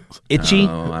 Yeah. Itchy?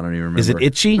 Oh, I don't even remember. Is it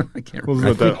Itchy? I can't Was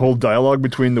remember. it that whole dialogue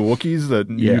between the Wookiees that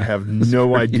you have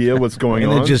no idea what's going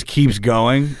and on? it just keeps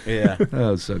going. Yeah.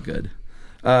 Oh, so good.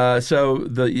 So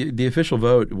the official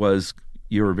vote was,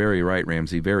 you were very right,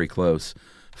 Ramsey, very close.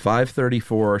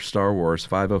 534 Star Wars,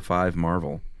 505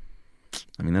 Marvel.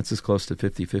 I mean, that's as close to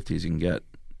 50-50 as you can get.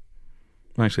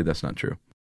 Well, actually, that's not true.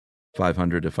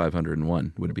 500 to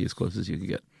 501 would be as close as you could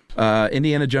get.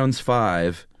 Indiana Jones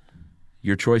 5,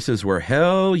 your choices were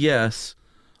hell yes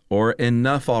or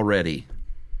enough already.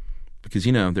 Because,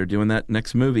 you know, they're doing that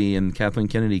next movie, and Kathleen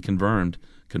Kennedy confirmed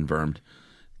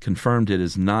it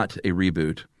is not a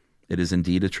reboot. It is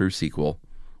indeed a true sequel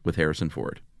with Harrison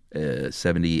Ford,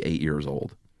 78 years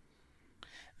old.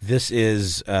 This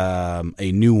is a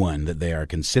new one that they are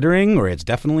considering, or it's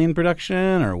definitely in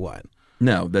production, or what?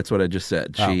 No, that's what I just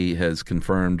said. Oh. She has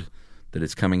confirmed that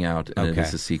it's coming out and it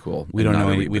is a sequel. We and don't not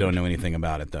know. a reboot. We don't know anything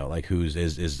about it though. Like,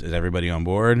 is everybody on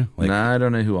board? Like, Nah, I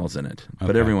don't know who all's in it, but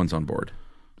Okay. everyone's on board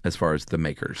as far as the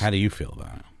makers. how do you feel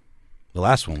about it? The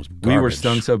last one was garbage. We were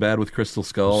stung so bad with Crystal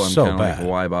Skull. I'm So kind of like, bad.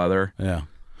 why bother? Yeah.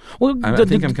 Well, I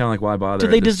think I'm kind of like, why bother?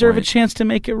 Do they at this deserve point? a chance to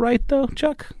make it right though,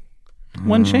 Chuck?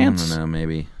 One chance. I don't know,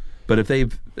 maybe. But if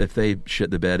they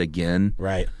shit the bed again,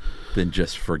 right, then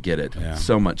just forget it. Yeah.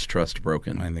 So much trust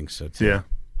broken. I think so too. Yeah.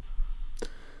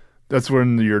 That's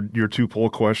when your two-poll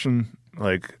question,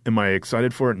 like, am I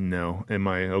excited for it? No. Am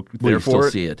I there you for still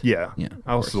it? see it. Yeah. Yeah, of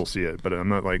I'll course. still see it, but I'm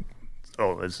not like,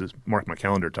 oh, this is mark my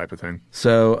calendar type of thing.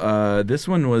 So this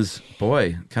one was,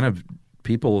 boy, kind of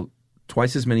people,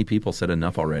 twice as many people said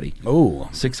enough already. Oh.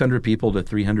 600 people to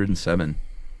 307.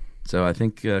 So I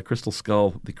think the Crystal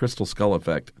Skull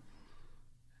effect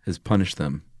has punished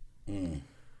them.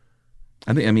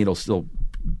 I mean, it'll still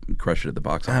crush it at the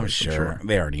box office. I'm sure.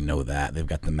 They already know that. They've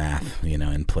got the math,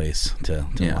 in place to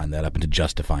line that up and to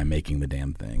justify making the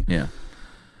damn thing. Yeah.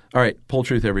 All right, poll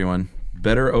truth, everyone.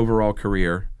 Better overall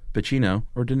career, Pacino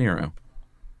or De Niro?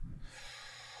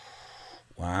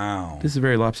 Wow. This is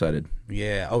very lopsided.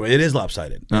 Yeah. Oh, it is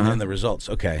lopsided. Uh-huh. And the results.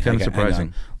 Okay. Kind of Hang on.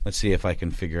 surprising. Let's see if I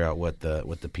can figure out what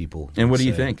the people. And what do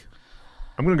you say. think?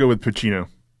 I'm going to go with Pacino.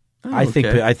 Oh, I think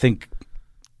okay.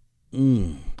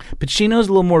 Pacino's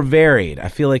a little more varied. I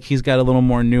feel like he's got a little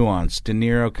more nuance. De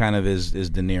Niro kind of is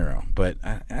De Niro, but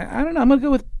I don't know. I'm gonna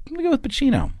go with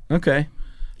Pacino. Okay.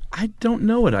 I don't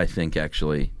know what I think,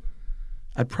 actually.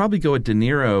 I'd probably go with De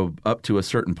Niro up to a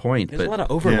certain point. There's but a lot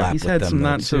of overlap He's with had them, some though,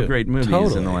 not so too. great movies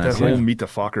Totally. in the That last whole year. Meet the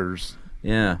Fockers.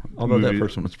 Yeah, although movie. that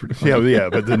first one was pretty funny. Yeah,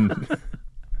 but then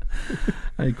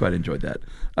I quite enjoyed that.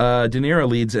 De Niro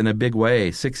leads in a big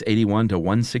way, 681 to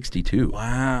 162.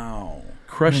 Wow.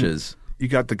 Crushes. you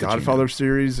got the Godfather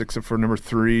series, except for number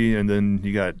 3, and then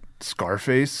you got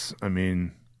Scarface. I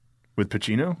mean, with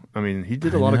Pacino, I mean, he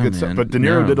did a lot of good stuff, but De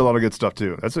Niro did a lot of good stuff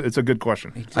too. It's a good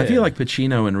question. I feel like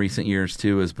Pacino in recent years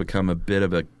too has become a bit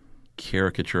of a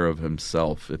caricature of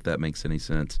himself, if that makes any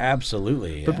sense.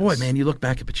 Absolutely. But boy, man, you look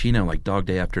back at Pacino like Dog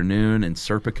Day Afternoon and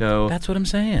Serpico. That's what I'm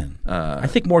saying. I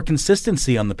think more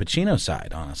consistency on the Pacino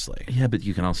side, honestly. Yeah, but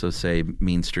you can also say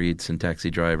Mean Streets and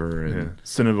Taxi Driver and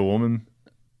Sin of a Woman.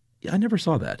 Yeah, I never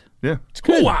saw that. Yeah, it's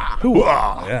good.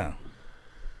 Hoo-ah. Yeah.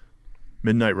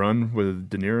 Midnight Run with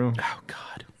De Niro. Oh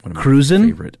God, one of my Cruisin'?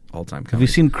 favorite all-time comedies. Have you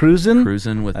seen Cruisin'?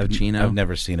 Cruisin' with Pacino? I've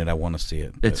never seen it. I want to see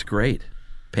it. It's great.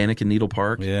 Panic in Needle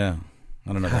Park. Yeah.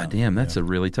 I don't know. God damn, that's a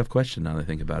really tough question now that I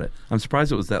think about it. I'm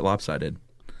surprised it was that lopsided.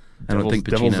 I don't think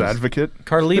Devil's Pacino's Advocate.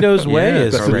 Carlito's Way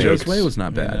is great. Carlito's Way was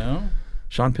not bad. You know?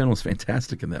 Sean Penn was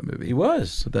fantastic in that movie. He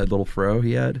was. With that little fro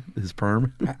he had, his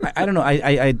perm. I don't know.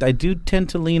 I do tend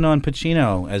to lean on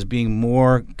Pacino as being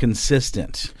more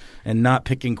consistent and not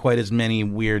picking quite as many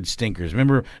weird stinkers.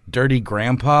 Remember Dirty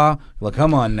Grandpa? Well,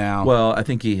 come on now. Well, I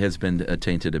think he has been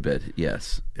tainted a bit,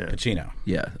 yes. Pacino.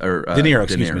 Yeah. Or, De Niro,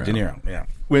 excuse me. De Niro, yeah.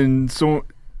 When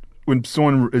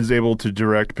someone is able to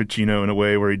direct Pacino in a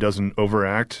way where he doesn't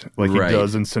overact, like Right. he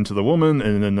does in Scent of the Woman,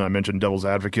 and then I mentioned Devil's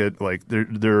Advocate, like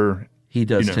they're He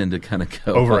does you know, tend to kind of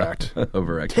go overact.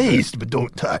 overact. Taste, but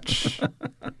don't touch.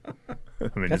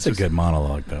 I mean, That's a good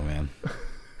monologue, though, man.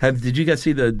 Did you guys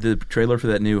see the trailer for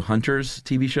that new Hunters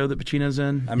TV show that Pacino's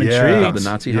in? I'm intrigued. About the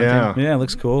Nazi hunting. Yeah, it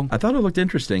looks cool. I thought it looked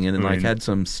interesting and had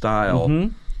some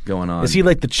style going on. Is he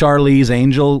like the Charlie's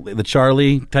angel, the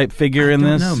Charlie type figure in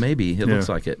this? No, maybe it looks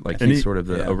like it. Like he's sort of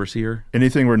the overseer.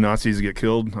 Anything where Nazis get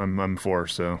killed, I'm for.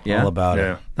 So all about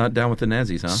it. Not down with the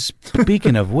Nazis, huh?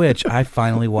 Speaking of which, I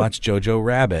finally watched Jojo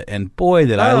Rabbit, and boy,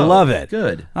 did I love it!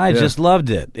 Good. I just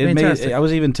loved it. Fantastic. I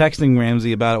was even texting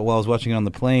Ramsey about it while I was watching it on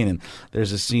the plane, and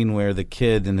there's a scene where the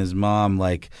kid and his mom,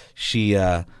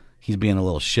 he's being a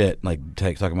little shit, like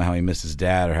talking about how he missed his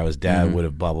dad or how his dad would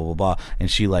have blah, blah, blah, blah. And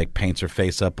she like paints her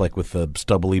face up like with a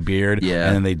stubbly beard. Yeah.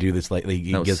 And then they do this like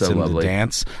he gets so him lovely. to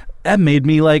dance. That made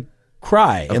me like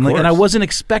cry. Of And course. I wasn't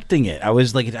expecting it. I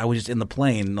was just in the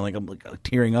plane and I'm like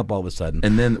tearing up all of a sudden.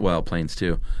 And then planes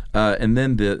too. And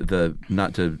then the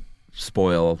not to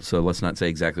spoil, so let's not say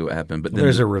exactly what happened, but then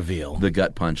there's a reveal. The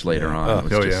gut punch later on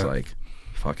was just like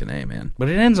fucking A, man. But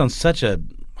it ends on such a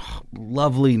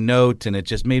lovely note, and it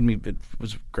just made me. It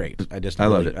was great. I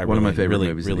loved it. One of my favorite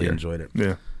movies. Really of the year. enjoyed it.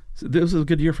 Yeah, so this was a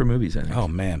good year for movies. I think. Oh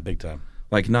man, big time.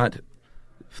 Like not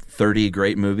 30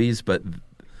 great movies, but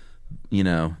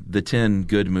the 10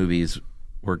 good movies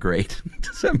were great.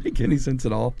 Does that make any sense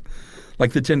at all?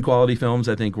 Like the 10 quality films,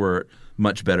 I think were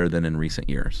much better than in recent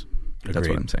years. Agreed. That's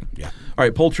what I'm saying. Yeah. All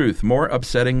right, poll truth. More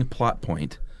upsetting plot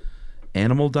point: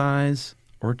 animal dies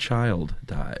or child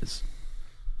dies?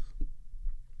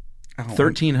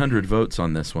 1,300 votes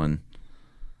on this one.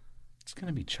 It's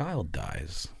gonna be child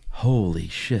dies. Holy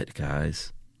shit,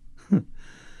 guys.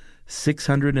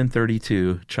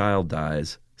 632 child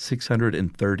dies.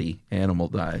 630 animal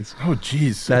dies. Oh,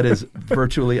 jeez. That is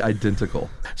virtually identical.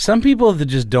 Some people that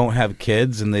just don't have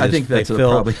kids, and I think that's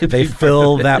probably a they big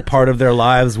fill part of that it. part of their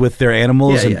lives with their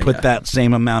animals and put yeah. that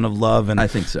same amount of love and I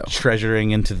think so.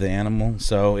 treasuring into the animal.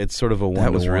 So it's sort of a one-to-one.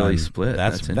 That was really split.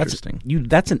 That's interesting.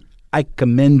 I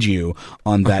commend you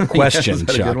on that question, Is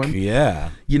that a Chuck. good one?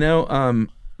 Yeah.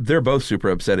 They're both super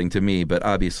upsetting to me, but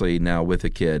obviously now with a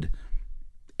kid,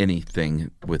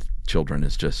 anything with children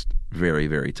is just very,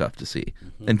 very tough to see.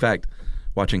 In fact,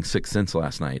 watching Sixth Sense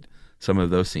last night, some of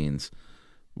those scenes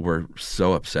were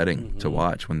so upsetting to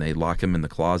watch when they lock him in the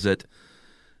closet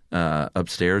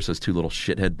upstairs, those two little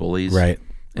shithead bullies. Right.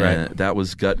 That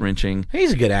was gut-wrenching.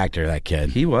 He's a good actor, that kid.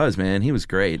 He was, man. He was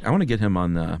great. I want to get him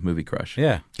on the Movie Crush.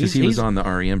 Yeah. Because he was on the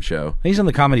REM show. He's on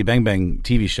the Comedy Bang Bang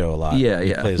TV show a lot. Yeah,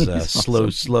 He yeah. plays He's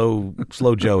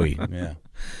slow Joey. Yeah.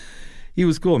 He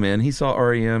was cool, man. He saw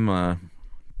REM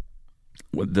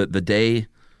the day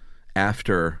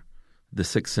after The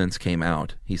Sixth Sense came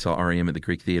out. He saw REM at the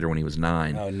Greek Theater when he was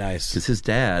 9. Oh, nice. Because his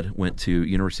dad went to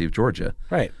University of Georgia.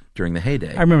 Right. During the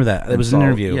heyday. I remember that. It was an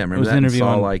interview. Yeah, remember it was that? an interview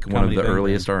saw on like one of Comedy the Bang Bang.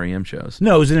 earliest REM shows.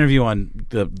 No, it was an interview on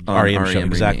the REM show. REM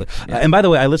Exactly. Remake, yeah. And by the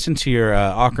way, I listened to your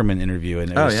Ackerman interview,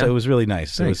 and it yeah? was really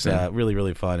nice. Thanks, it was man. really,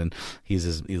 really fun, and he's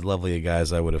as lovely a guy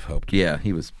as I would have hoped. Yeah,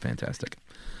 he was fantastic.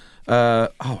 Oh,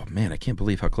 man, I can't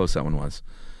believe how close that one was.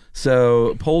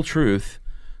 So, poll truth.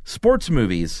 Sports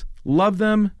movies. Love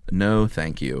them? No,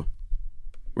 thank you.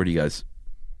 Where do you guys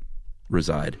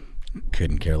reside?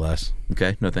 Couldn't care less.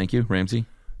 Okay, no thank you. Ramsey?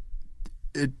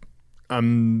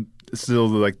 I'm still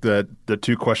like the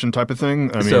two question type of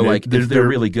thing. I mean, So, like, if they're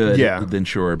really good, yeah, then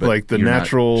sure. But like the you're not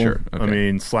natural. sure. I Okay.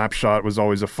 mean, Slapshot was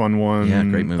always a fun one. Yeah,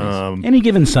 great movies. Any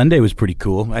Given Sunday was pretty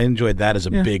cool. I enjoyed that as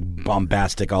a big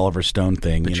bombastic Oliver Stone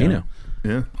thing. Pacino. You know?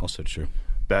 Yeah, Also true.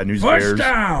 Bad News Push Bears.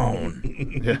 down!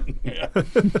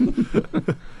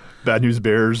 Bad News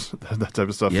Bears. That type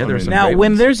of stuff. Yeah, there's some Now, great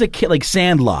when ones. there's a kid like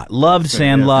Sandlot, loved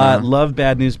Sandlot, loved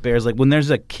Bad News Bears. Like when there's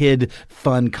a kid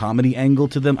fun comedy angle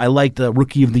to them, I liked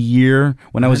Rookie of the Year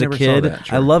when I was a never saw kid. that,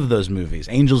 sure. I love those movies.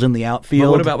 Angels in the Outfield.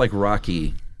 But what about like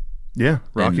Rocky? Yeah,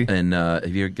 Rocky. And have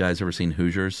you guys ever seen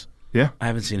Hoosiers? yeah, I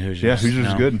haven't seen Hoosiers. yeah. Hoosiers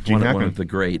is No. good. Gene One Hackman. of the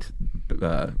great,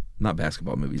 not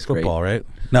basketball movies. Football, great. right?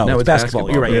 No, No, it's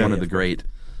basketball. You're right. but Yeah, one yeah. of the great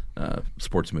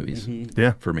sports movies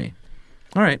Yeah, for me.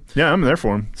 All right. yeah. I'm there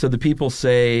for him. So the people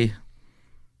say,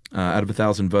 out of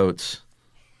 1,000 votes,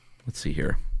 let's see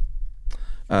here,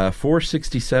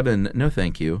 467, no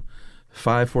thank you,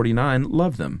 549,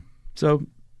 love them. So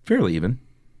fairly even,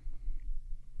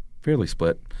 fairly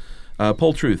split.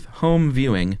 Poll truth, home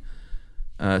viewing,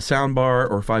 soundbar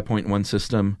or 5.1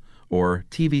 system or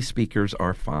TV speakers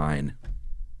are fine.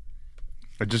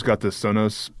 I just got the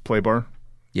Sonos Play Bar.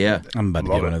 Yeah. I'm about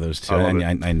to Love get one it. of those too. I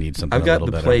love I need something I've a got little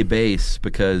the better. Play Bass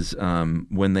because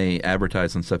when they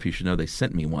advertise on Stuff You Should Know, they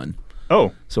sent me one.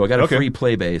 Oh, So I got a okay. free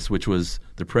Play Bass, which was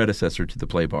the predecessor to the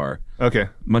Play Bar. Okay.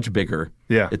 Much bigger.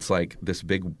 Yeah. It's like this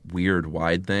big, weird,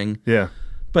 wide thing. Yeah.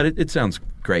 But it sounds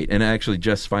great. And I actually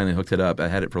just finally hooked it up. I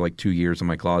had it for like 2 years in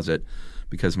my closet.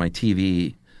 because my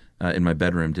TV in my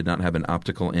bedroom did not have an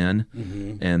optical in,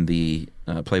 and the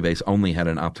Playbase only had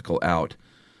an optical out.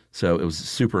 So it was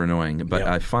super annoying. But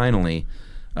I finally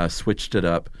switched it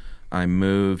up. I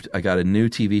got a new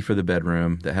TV for the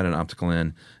bedroom that had an optical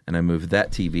in, and I moved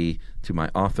that TV to my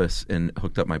office and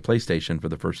hooked up my PlayStation for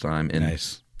the first time in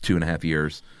 2.5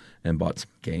 years and bought some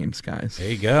games, guys.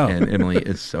 There you go. And Emily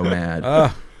is so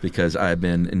mad because I've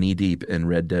been knee deep in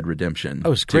Red Dead Redemption.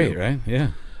 Oh, it's great, right?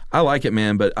 Yeah. I like it,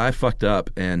 man, but I fucked up,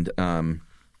 and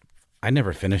I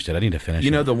never finished it. I need to finish it.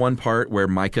 You know the one part where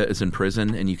Micah is in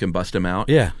prison and you can bust him out?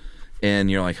 Yeah. And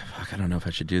you're like, fuck, I don't know if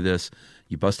I should do this.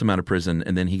 You bust him out of prison,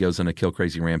 and then he goes on a kill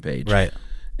crazy rampage. Right.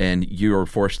 And you're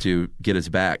forced to get his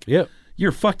back. Yep.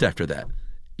 You're fucked after that.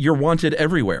 You're wanted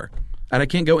everywhere. And I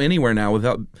can't go anywhere now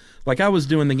without, like I was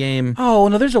doing the game. Oh,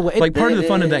 no, there's a way. Like part of the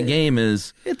fun of that game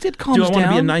is, it calms do I want to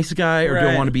be a down. nice guy or do I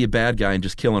Right. want to be a bad guy and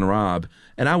just kill and rob?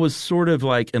 And I was sort of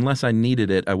like, unless I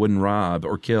needed it, I wouldn't rob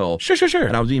or kill. Sure.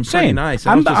 And I was being pretty Same. nice.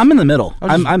 I'm in the middle.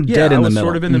 I'm dead in the middle. I was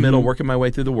sort of in the middle, working my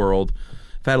way through the world.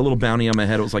 If I had a little bounty on my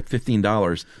head, it was like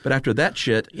 $15. But after that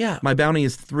shit, my bounty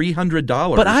is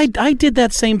 $300. But I did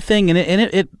that same thing, and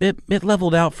it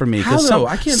leveled out for me. How though?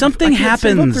 I can't. Something I can't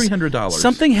happens. Save up $300.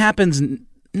 Something happens.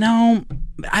 No,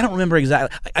 I don't remember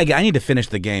exactly. I need to finish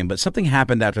the game, but something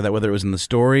happened after that. Whether it was in the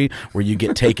story where you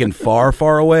get taken far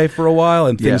away for a while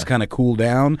and things kind of cool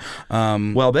down.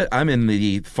 Well, I'm in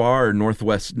the far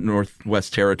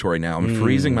northwest territory now. I'm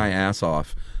freezing my ass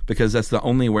off because that's the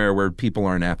only where people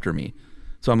aren't after me.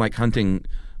 So I'm like hunting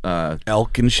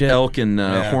elk and shit,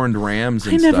 horned rams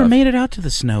and I stuff. never made it out to the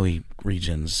snowy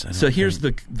regions. So here's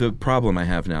the problem I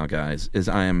have now, guys, is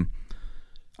I'm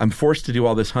forced to do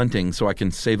all this hunting so I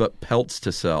can save up pelts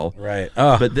to sell. Right.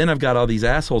 But then I've got all these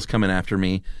assholes coming after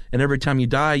me, and every time you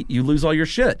die, you lose all your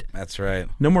shit. That's right.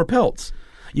 No more pelts.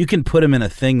 You can put them in a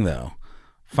thing, though.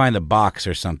 Find a box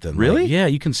or something. Really? Yeah,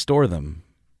 you can store them.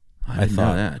 I didn't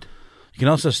know that. You can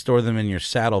also store them in your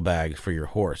saddlebag for your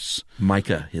horse.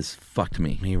 Micah has fucked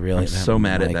me. He really. I'm so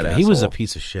mad at that asshole. He was a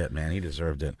piece of shit, man. He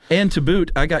deserved it. And to boot,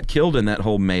 I got killed in that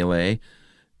whole melee.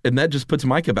 And that just puts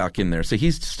Micah back in there. So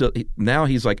he's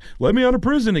like, let me out of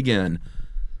prison again.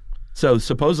 So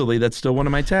supposedly that's still one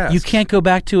of my tasks. You can't go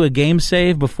back to a game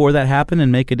save before that happened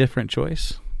and make a different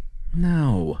choice?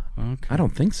 No. Okay. I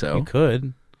don't think so. You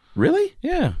could. Really?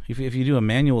 Yeah. If you do a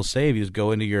manual save, you just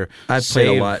go into your I've save.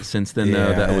 played a lot since then,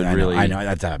 though. That would really... I know.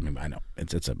 I know.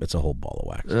 It's a whole ball of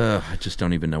wax. I just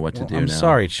don't even know what to do now. I'm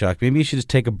sorry, Chuck. Maybe you should just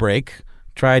take a break.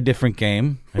 Try a different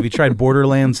game. Have you tried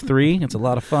Borderlands 3? It's a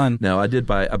lot of fun. No, I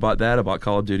bought that. I bought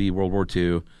Call of Duty World War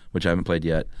II, which I haven't played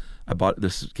yet. I bought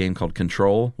this game called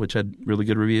Control, which had really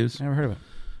good reviews. Never heard of it.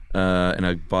 And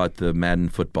I bought the Madden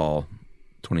Football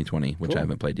 2020, which I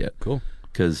haven't played yet. Cool.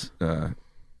 Because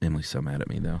Emily's so mad at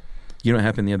me, though. You know what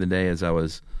happened the other day is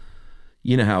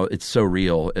you know how it's so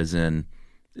real, as in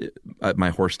my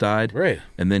horse died. Right.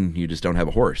 And then you just don't have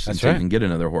a horse. That's and so right. you can get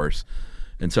another horse.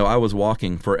 And so I was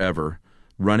walking forever,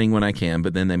 running when I can,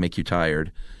 but then they make you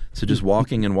tired. So just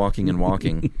walking and walking and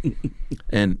walking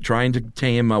and trying to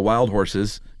tame wild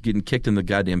horses, getting kicked in the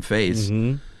goddamn face.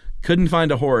 Mm-hmm. Couldn't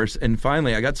find a horse. And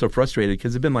finally I got so frustrated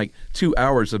because it'd been like 2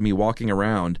 hours of me walking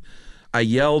around. I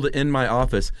yelled in my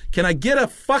office, "Can I get a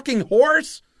fucking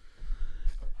horse?"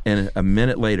 And a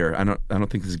minute later, I don't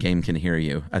think this game can hear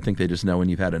you. I think they just know when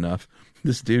you've had enough.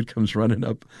 This dude comes riding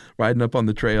up on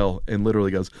the trail and literally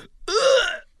goes,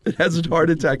 "Ugh!" It has a heart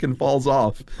attack and falls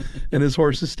off, and his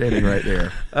horse is standing right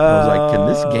there. And I was like, "Can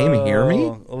this game hear me?"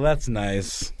 Well, that's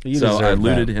nice. So I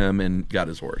looted him and got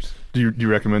his horse. Do you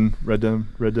recommend Red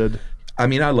Dead? I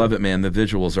mean, I love it, man. The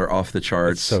visuals are off the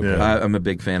charts. It's so good. I'm a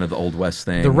big fan of the Old West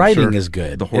thing. The writing is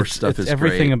good. The horse stuff is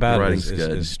everything great. about the it writing's is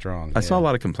good. is strong. I saw a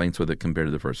lot of complaints with it compared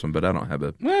to the first one, but I don't have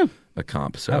a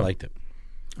comp. So I liked it.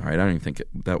 All right, I don't even think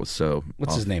that was so.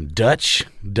 What's off. his name? Dutch.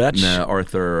 No,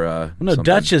 Arthur. No, something.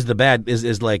 Dutch is the bad.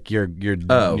 Is like your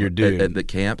dude at the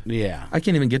camp. Yeah, I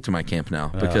can't even get to my camp now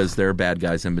because there are bad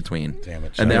guys in between. Damn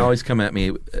it! And they always come at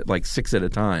me like 6 at a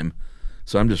time.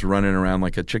 So I'm just running around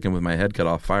like a chicken with my head cut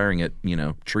off, firing at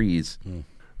trees.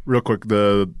 Real quick,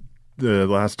 the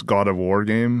last God of War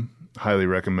game, highly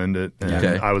recommend it. And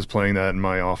Okay. I was playing that in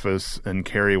my office, and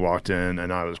Carrie walked in,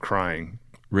 and I was crying.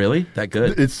 Really? That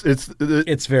good?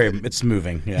 It's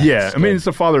moving. Yeah. Yeah, I mean, it's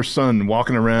a father-son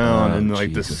walking around, and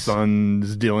like the Jesus. son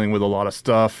is dealing with a lot of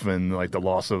stuff, and like the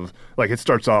loss of it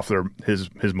starts off his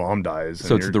mom dies.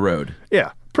 So and it's the road.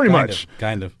 Yeah, pretty much.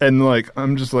 Kind of. And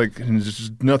I'm just like, there's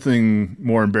just nothing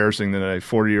more embarrassing than a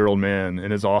 40-year-old man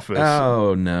in his office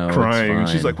Oh no, it's crying. And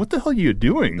she's fine. like, "What the hell are you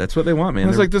doing?" That's what they want, man. And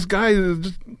it's They're- like, this guy,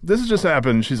 this has just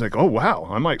happened. And she's like, "Oh wow,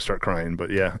 I might start crying." But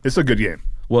yeah, it's a good game.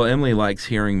 Well, Emily likes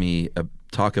hearing me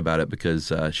talk about it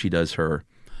because she does her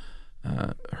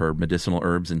medicinal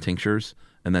herbs and tinctures,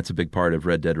 and that's a big part of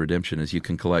Red Dead Redemption is you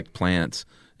can collect plants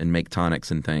and make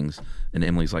tonics and things. And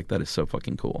Emily's like, that is so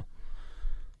fucking cool.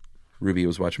 Ruby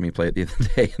was watching me play it the other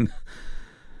day, and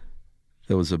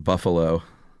there was a buffalo.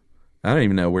 I don't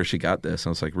even know where she got this. I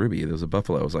was like, Ruby, there was a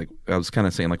buffalo. I was kind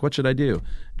of saying, like, what should I do?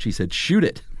 She said, shoot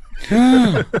it.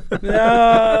 No,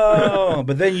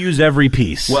 but then use every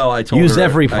piece. Well, I told use her,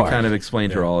 every part. I kind of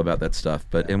explained to her all about that stuff,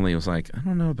 but Emily was like, I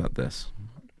don't know about this.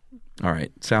 All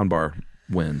right, soundbar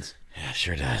wins. Yeah,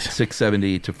 sure does.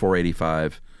 670 to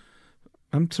 485.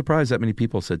 I'm surprised that many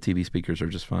people said TV speakers are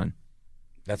just fine.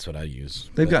 That's what I use.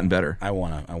 They've gotten better. I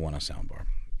want a soundbar.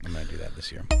 I'm going to do that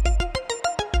this year.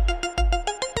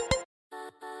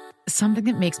 Something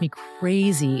that makes me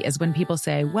crazy is when people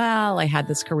say, well, I had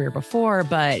this career before,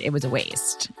 but it was a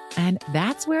waste. And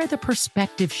that's where the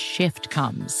perspective shift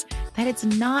comes, that it's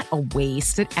not a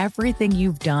waste, that everything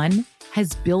you've done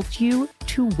has built you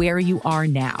to where you are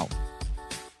now.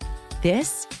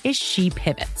 This is She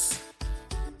Pivots,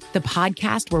 the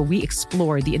podcast where we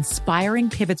explore the inspiring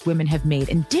pivots women have made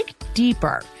and dig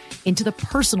deeper into the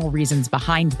personal reasons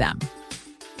behind them.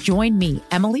 Join me,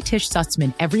 Emily Tish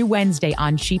Sussman, every Wednesday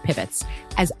on She Pivots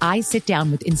as I sit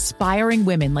down with inspiring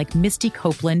women like Misty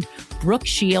Copeland, Brooke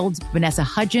Shields, Vanessa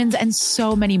Hudgens, and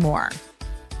so many more.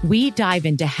 We dive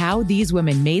into how these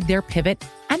women made their pivot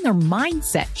and their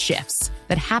mindset shifts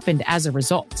that happened as a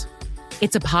result.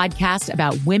 It's a podcast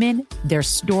about women, their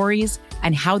stories,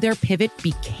 and how their pivot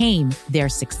became their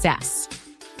success.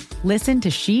 Listen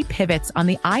to She Pivots on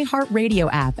the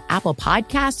iHeartRadio app, Apple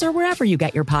Podcasts, or wherever you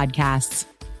get your podcasts.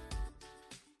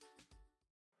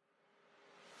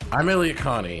 I'm Elliot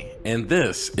Connie, and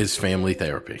this is Family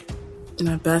Therapy.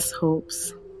 My best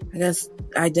hopes, I guess,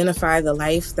 identify the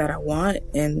life that I want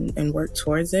and work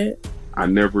towards it. I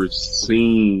never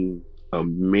seen a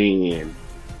man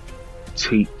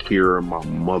take care of my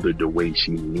mother the way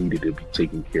she needed to be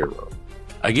taken care of.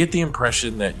 I get the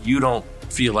impression that you don't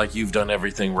feel like you've done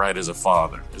everything right as a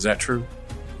father. Is that true?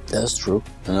 That's true,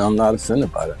 and I'm not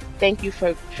offended by that. Thank you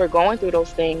for going through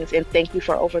those things, and thank you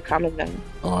for overcoming them.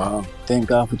 Wow. Thank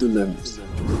God for deliverance.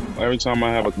 Every time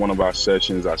I have one of our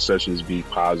sessions be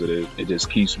positive. It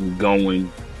just keeps me going.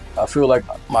 I feel like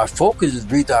my focus is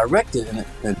redirected in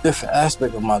a different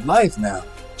aspect of my life now.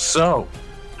 So,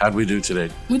 how'd we do today?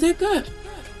 We did good.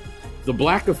 The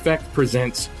Black Effect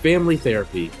presents Family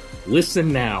Therapy.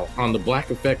 Listen now on the Black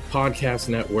Effect Podcast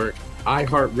Network,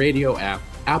 iHeartRadio app,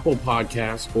 Apple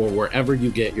Podcasts, or wherever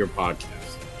you get your podcasts.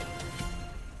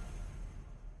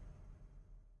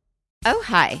 Oh,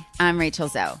 hi, I'm Rachel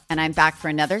Zoe, and I'm back for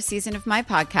another season of my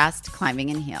podcast, Climbing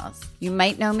in Heels. You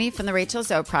might know me from the Rachel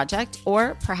Zoe Project,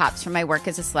 or perhaps from my work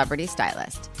as a celebrity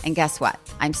stylist. And guess what?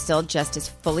 I'm still just as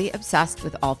fully obsessed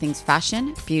with all things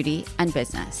fashion, beauty, and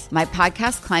business. My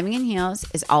podcast, Climbing in Heels,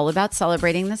 is all about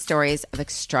celebrating the stories of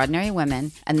extraordinary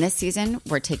women, and this season,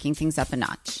 we're taking things up a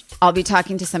notch. I'll be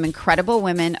talking to some incredible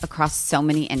women across so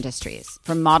many industries,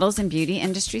 from models and beauty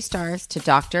industry stars to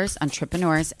doctors,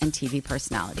 entrepreneurs, and TV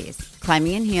personalities.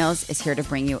 Climbing in Heels is here to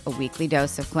bring you a weekly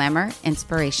dose of glamour,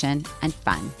 inspiration, and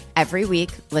fun. Every week,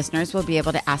 listeners will be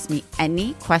able to ask me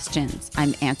any questions.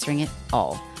 I'm answering it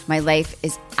all. My life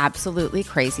is absolutely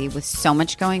crazy with so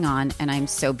much going on, and I'm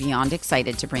so beyond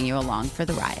excited to bring you along for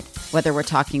the ride. Whether we're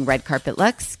talking red carpet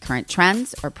looks, current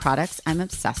trends, or products I'm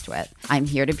obsessed with, I'm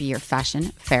here to be your fashion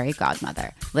fairy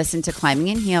godmother. Listen to Climbing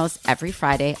in Heels every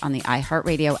Friday on the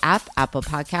iHeartRadio app, Apple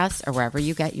Podcasts, or wherever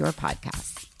you get your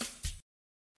podcasts.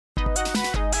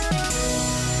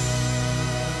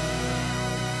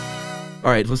 All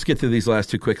right, let's get through these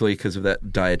last two quickly because of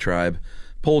that diatribe.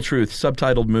 Poll Truth,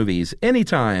 subtitled movies,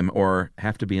 anytime or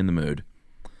have to be in the mood.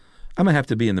 I'm a have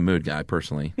to be in the mood guy,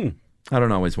 personally. I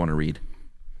don't always want to read.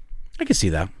 I can see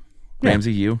that.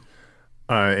 Ramsey, you?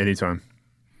 Anytime.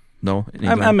 No?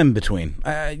 I'm in between.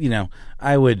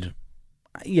 I would,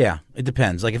 it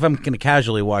depends. Like if I'm going to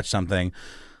casually watch something,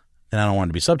 then I don't want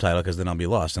it to be subtitled because then I'll be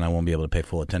lost and I won't be able to pay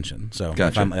full attention. So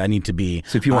gotcha. I need to be.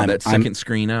 So if you want that second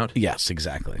screen out? Yes,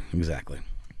 exactly.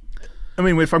 I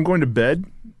mean, if I'm going to bed,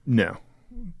 no.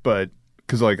 But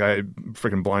because I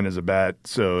freaking blind as a bat,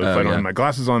 so if I don't have my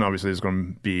glasses on, obviously it's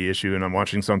going to be an issue, and I'm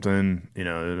watching something,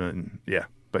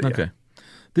 But okay,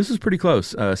 this is pretty close.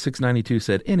 692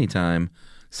 said anytime.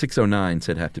 609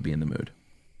 said have to be in the mood.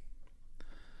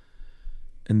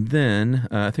 And then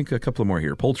I think a couple more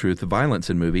here. Poll Truth, violence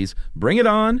in movies, bring it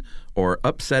on, or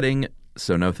upsetting,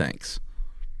 so no thanks.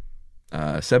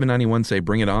 791 say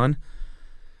bring it on.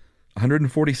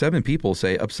 147 people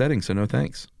say upsetting, so no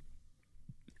thanks.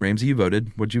 Ramsey, you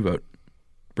voted. What'd you vote?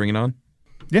 Bring it on?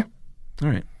 Yeah. All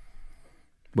right.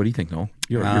 What do you think, Noel?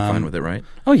 You're fine with it, right?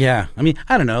 Oh yeah. I mean,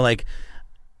 I don't know. Like,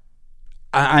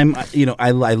 I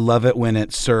love it when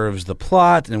it serves the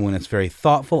plot and when it's very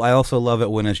thoughtful. I also love it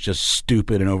when it's just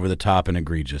stupid and over the top and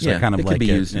egregious. Yeah, I kind of it like can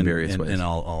be it used in various ways. in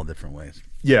all different ways.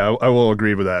 Yeah, I will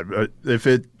agree with that. If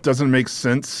it doesn't make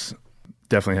sense,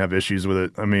 definitely have issues with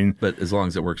it. I mean, but as long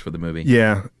as it works for the movie,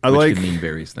 yeah, which can mean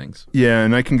various things. Yeah,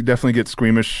 and I can definitely get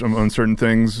squeamish on certain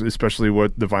things, especially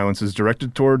what the violence is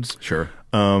directed towards. Sure.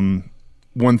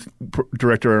 One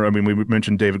director, I mean, we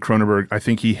mentioned David Cronenberg. I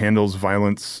think he handles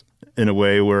violence in a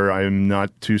way where I'm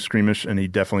not too squeamish, and he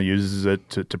definitely uses it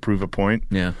to prove a point.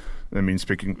 Yeah. I mean,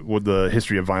 speaking with the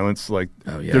history of violence, like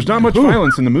there's not much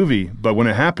violence in the movie, but when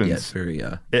it happens, yeah, it's very it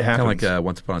happens. happens. Kind of like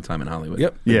Once Upon a Time in Hollywood.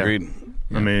 Yep. Yeah. Agreed.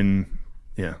 I mean,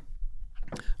 yeah.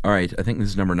 All right, I think this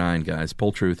is number 9, guys.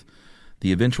 Poll Truth,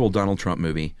 the eventual Donald Trump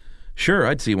movie. Sure,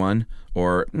 I'd see one,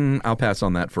 or I'll pass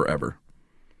on that forever.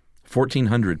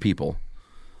 1,400 people.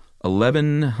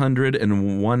 1,100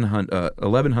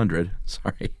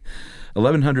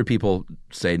 people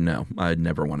say no, I'd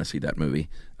never want to see that movie.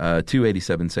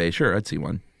 287 say, sure, I'd see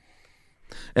one.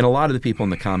 And a lot of the people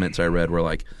in the comments I read were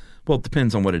like, well, it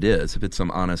depends on what it is. If it's some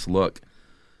honest look,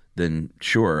 then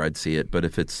sure, I'd see it. But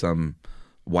if it's some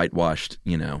whitewashed,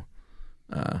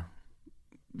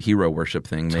 hero worship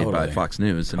thing made by Fox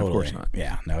News, then of course not.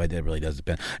 Yeah, no, it really does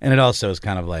depend. And it also is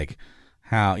kind of like,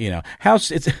 how it's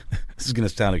this is going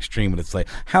to sound extreme, but it's like,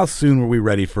 how soon were we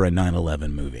ready for a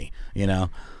 9/11 movie?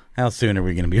 How soon are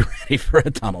we going to be ready for a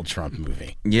Donald Trump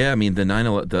movie? Yeah, I mean that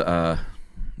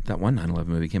one 9/11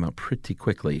 movie came out pretty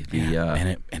quickly.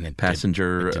 And it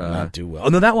Passenger did not do well. Oh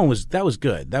no, that was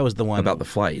good. That was the one about the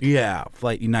flight. Yeah,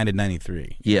 Flight United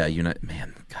 93. Yeah,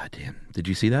 man, goddamn. Did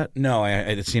you see that? No,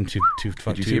 it seemed too.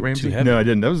 Did you see it, Ramsey? Too heavy. No, I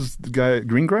didn't. That was the guy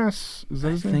Greengrass. Is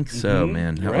that his name? I think so,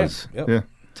 man. That was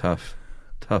tough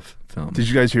film. Did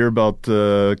you guys hear about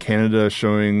Canada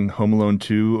showing Home Alone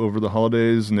 2 over the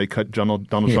holidays, and they cut Donald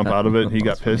Trump out of it, and he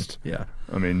got pissed? Yeah.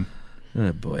 I mean...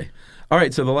 Oh, boy. All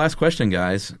right, so the last question,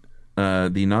 guys,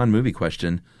 the non-movie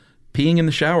question. Peeing in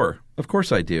the shower. Of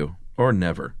course I do. Or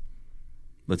never.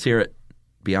 Let's hear it.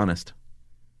 Be honest.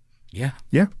 Yeah.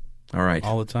 Yeah. All right.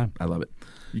 All the time. I love it.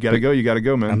 You got to go. You got to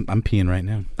go, man. I'm peeing right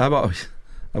now. I've always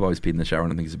peed in the shower,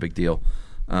 and I think it's a big deal.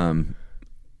 I'm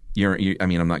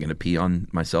not going to pee on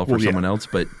myself or someone else,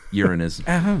 but urine is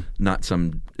not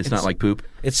some. It's not like poop.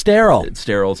 It's sterile. It's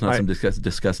sterile. It's not some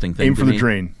disgusting thing. Aim for the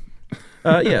drain.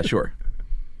 Yeah, sure.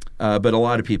 But a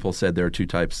lot of people said there are two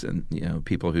types, and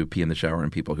people who pee in the shower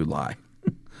and people who lie.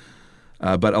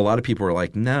 But a lot of people are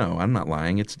like, no, I'm not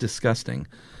lying. It's disgusting.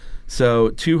 So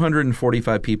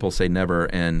 245 people say never,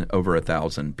 and over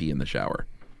 1,000 pee in the shower.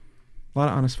 A lot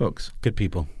of honest folks. Good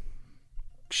people.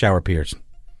 Shower peers.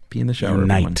 Pee in the shower.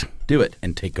 Unite. Everyone. Do it.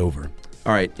 And take over.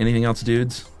 All right. Anything else,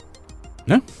 dudes?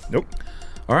 No. Nope.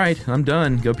 All right. I'm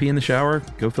done. Go pee in the shower.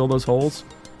 Go fill those holes.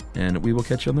 And we will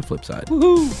catch you on the flip side.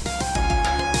 Woohoo!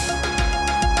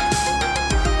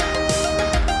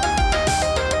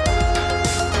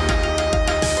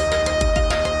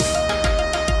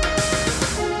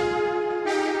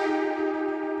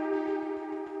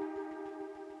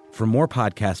 For more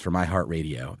podcasts from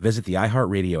iHeartRadio, visit the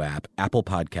iHeartRadio app, Apple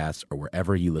Podcasts, or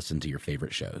wherever you listen to your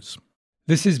favorite shows.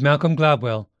 This is Malcolm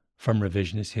Gladwell from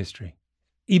Revisionist History.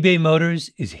 eBay Motors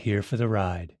is here for the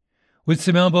ride. With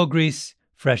some elbow grease,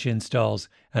 fresh installs,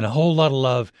 and a whole lot of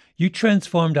love, you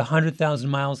transformed 100,000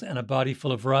 miles and a body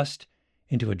full of rust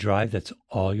into a drive that's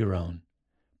all your own.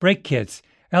 Brake kits,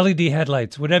 LED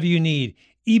headlights, whatever you need,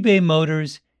 eBay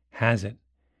Motors has it.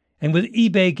 And with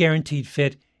eBay Guaranteed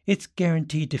Fit, it's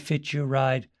guaranteed to fit your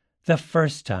ride the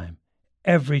first time,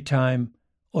 every time,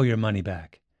 or your money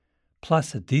back.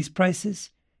 Plus, at these prices,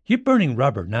 you're burning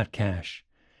rubber, not cash.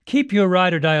 Keep your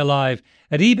ride or die alive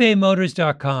at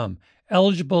ebaymotors.com.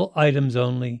 Eligible items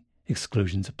only.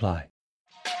 Exclusions apply.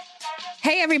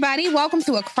 Hey, everybody. Welcome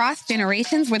to Across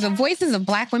Generations, where the voices of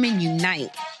Black women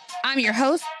unite. I'm your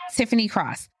host, Tiffany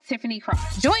Cross.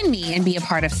 Join me and be a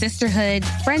part of sisterhood,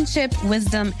 friendship,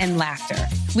 wisdom, and laughter.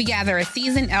 We gather a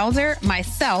seasoned elder,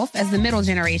 myself as the middle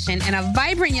generation, and a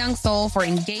vibrant young soul for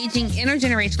engaging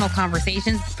intergenerational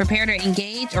conversations. Prepare to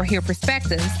engage or hear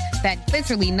perspectives that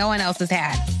literally no one else has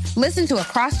had. Listen to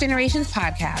Across Generations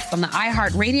podcast on the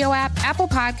iHeartRadio app, Apple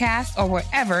Podcasts, or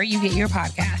wherever you get your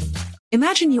podcasts.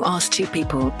 Imagine you ask two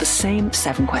people the same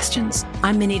 7 questions.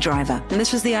 I'm Minnie Driver, and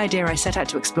this was the idea I set out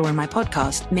to explore in my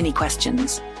podcast, Minnie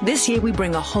Questions. This year, we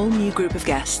bring a whole new group of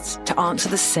guests to answer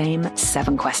the same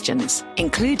 7 questions,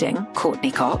 including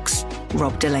Courtney Cox,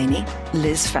 Rob Delaney,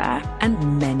 Liz Phair,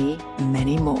 and many,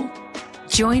 many more.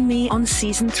 Join me on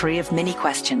Season 3 of Minnie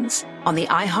Questions on the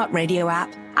iHeartRadio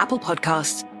app, Apple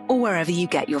Podcasts, or wherever you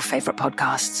get your favorite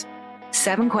podcasts.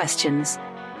 7 questions,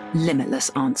 limitless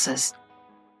answers.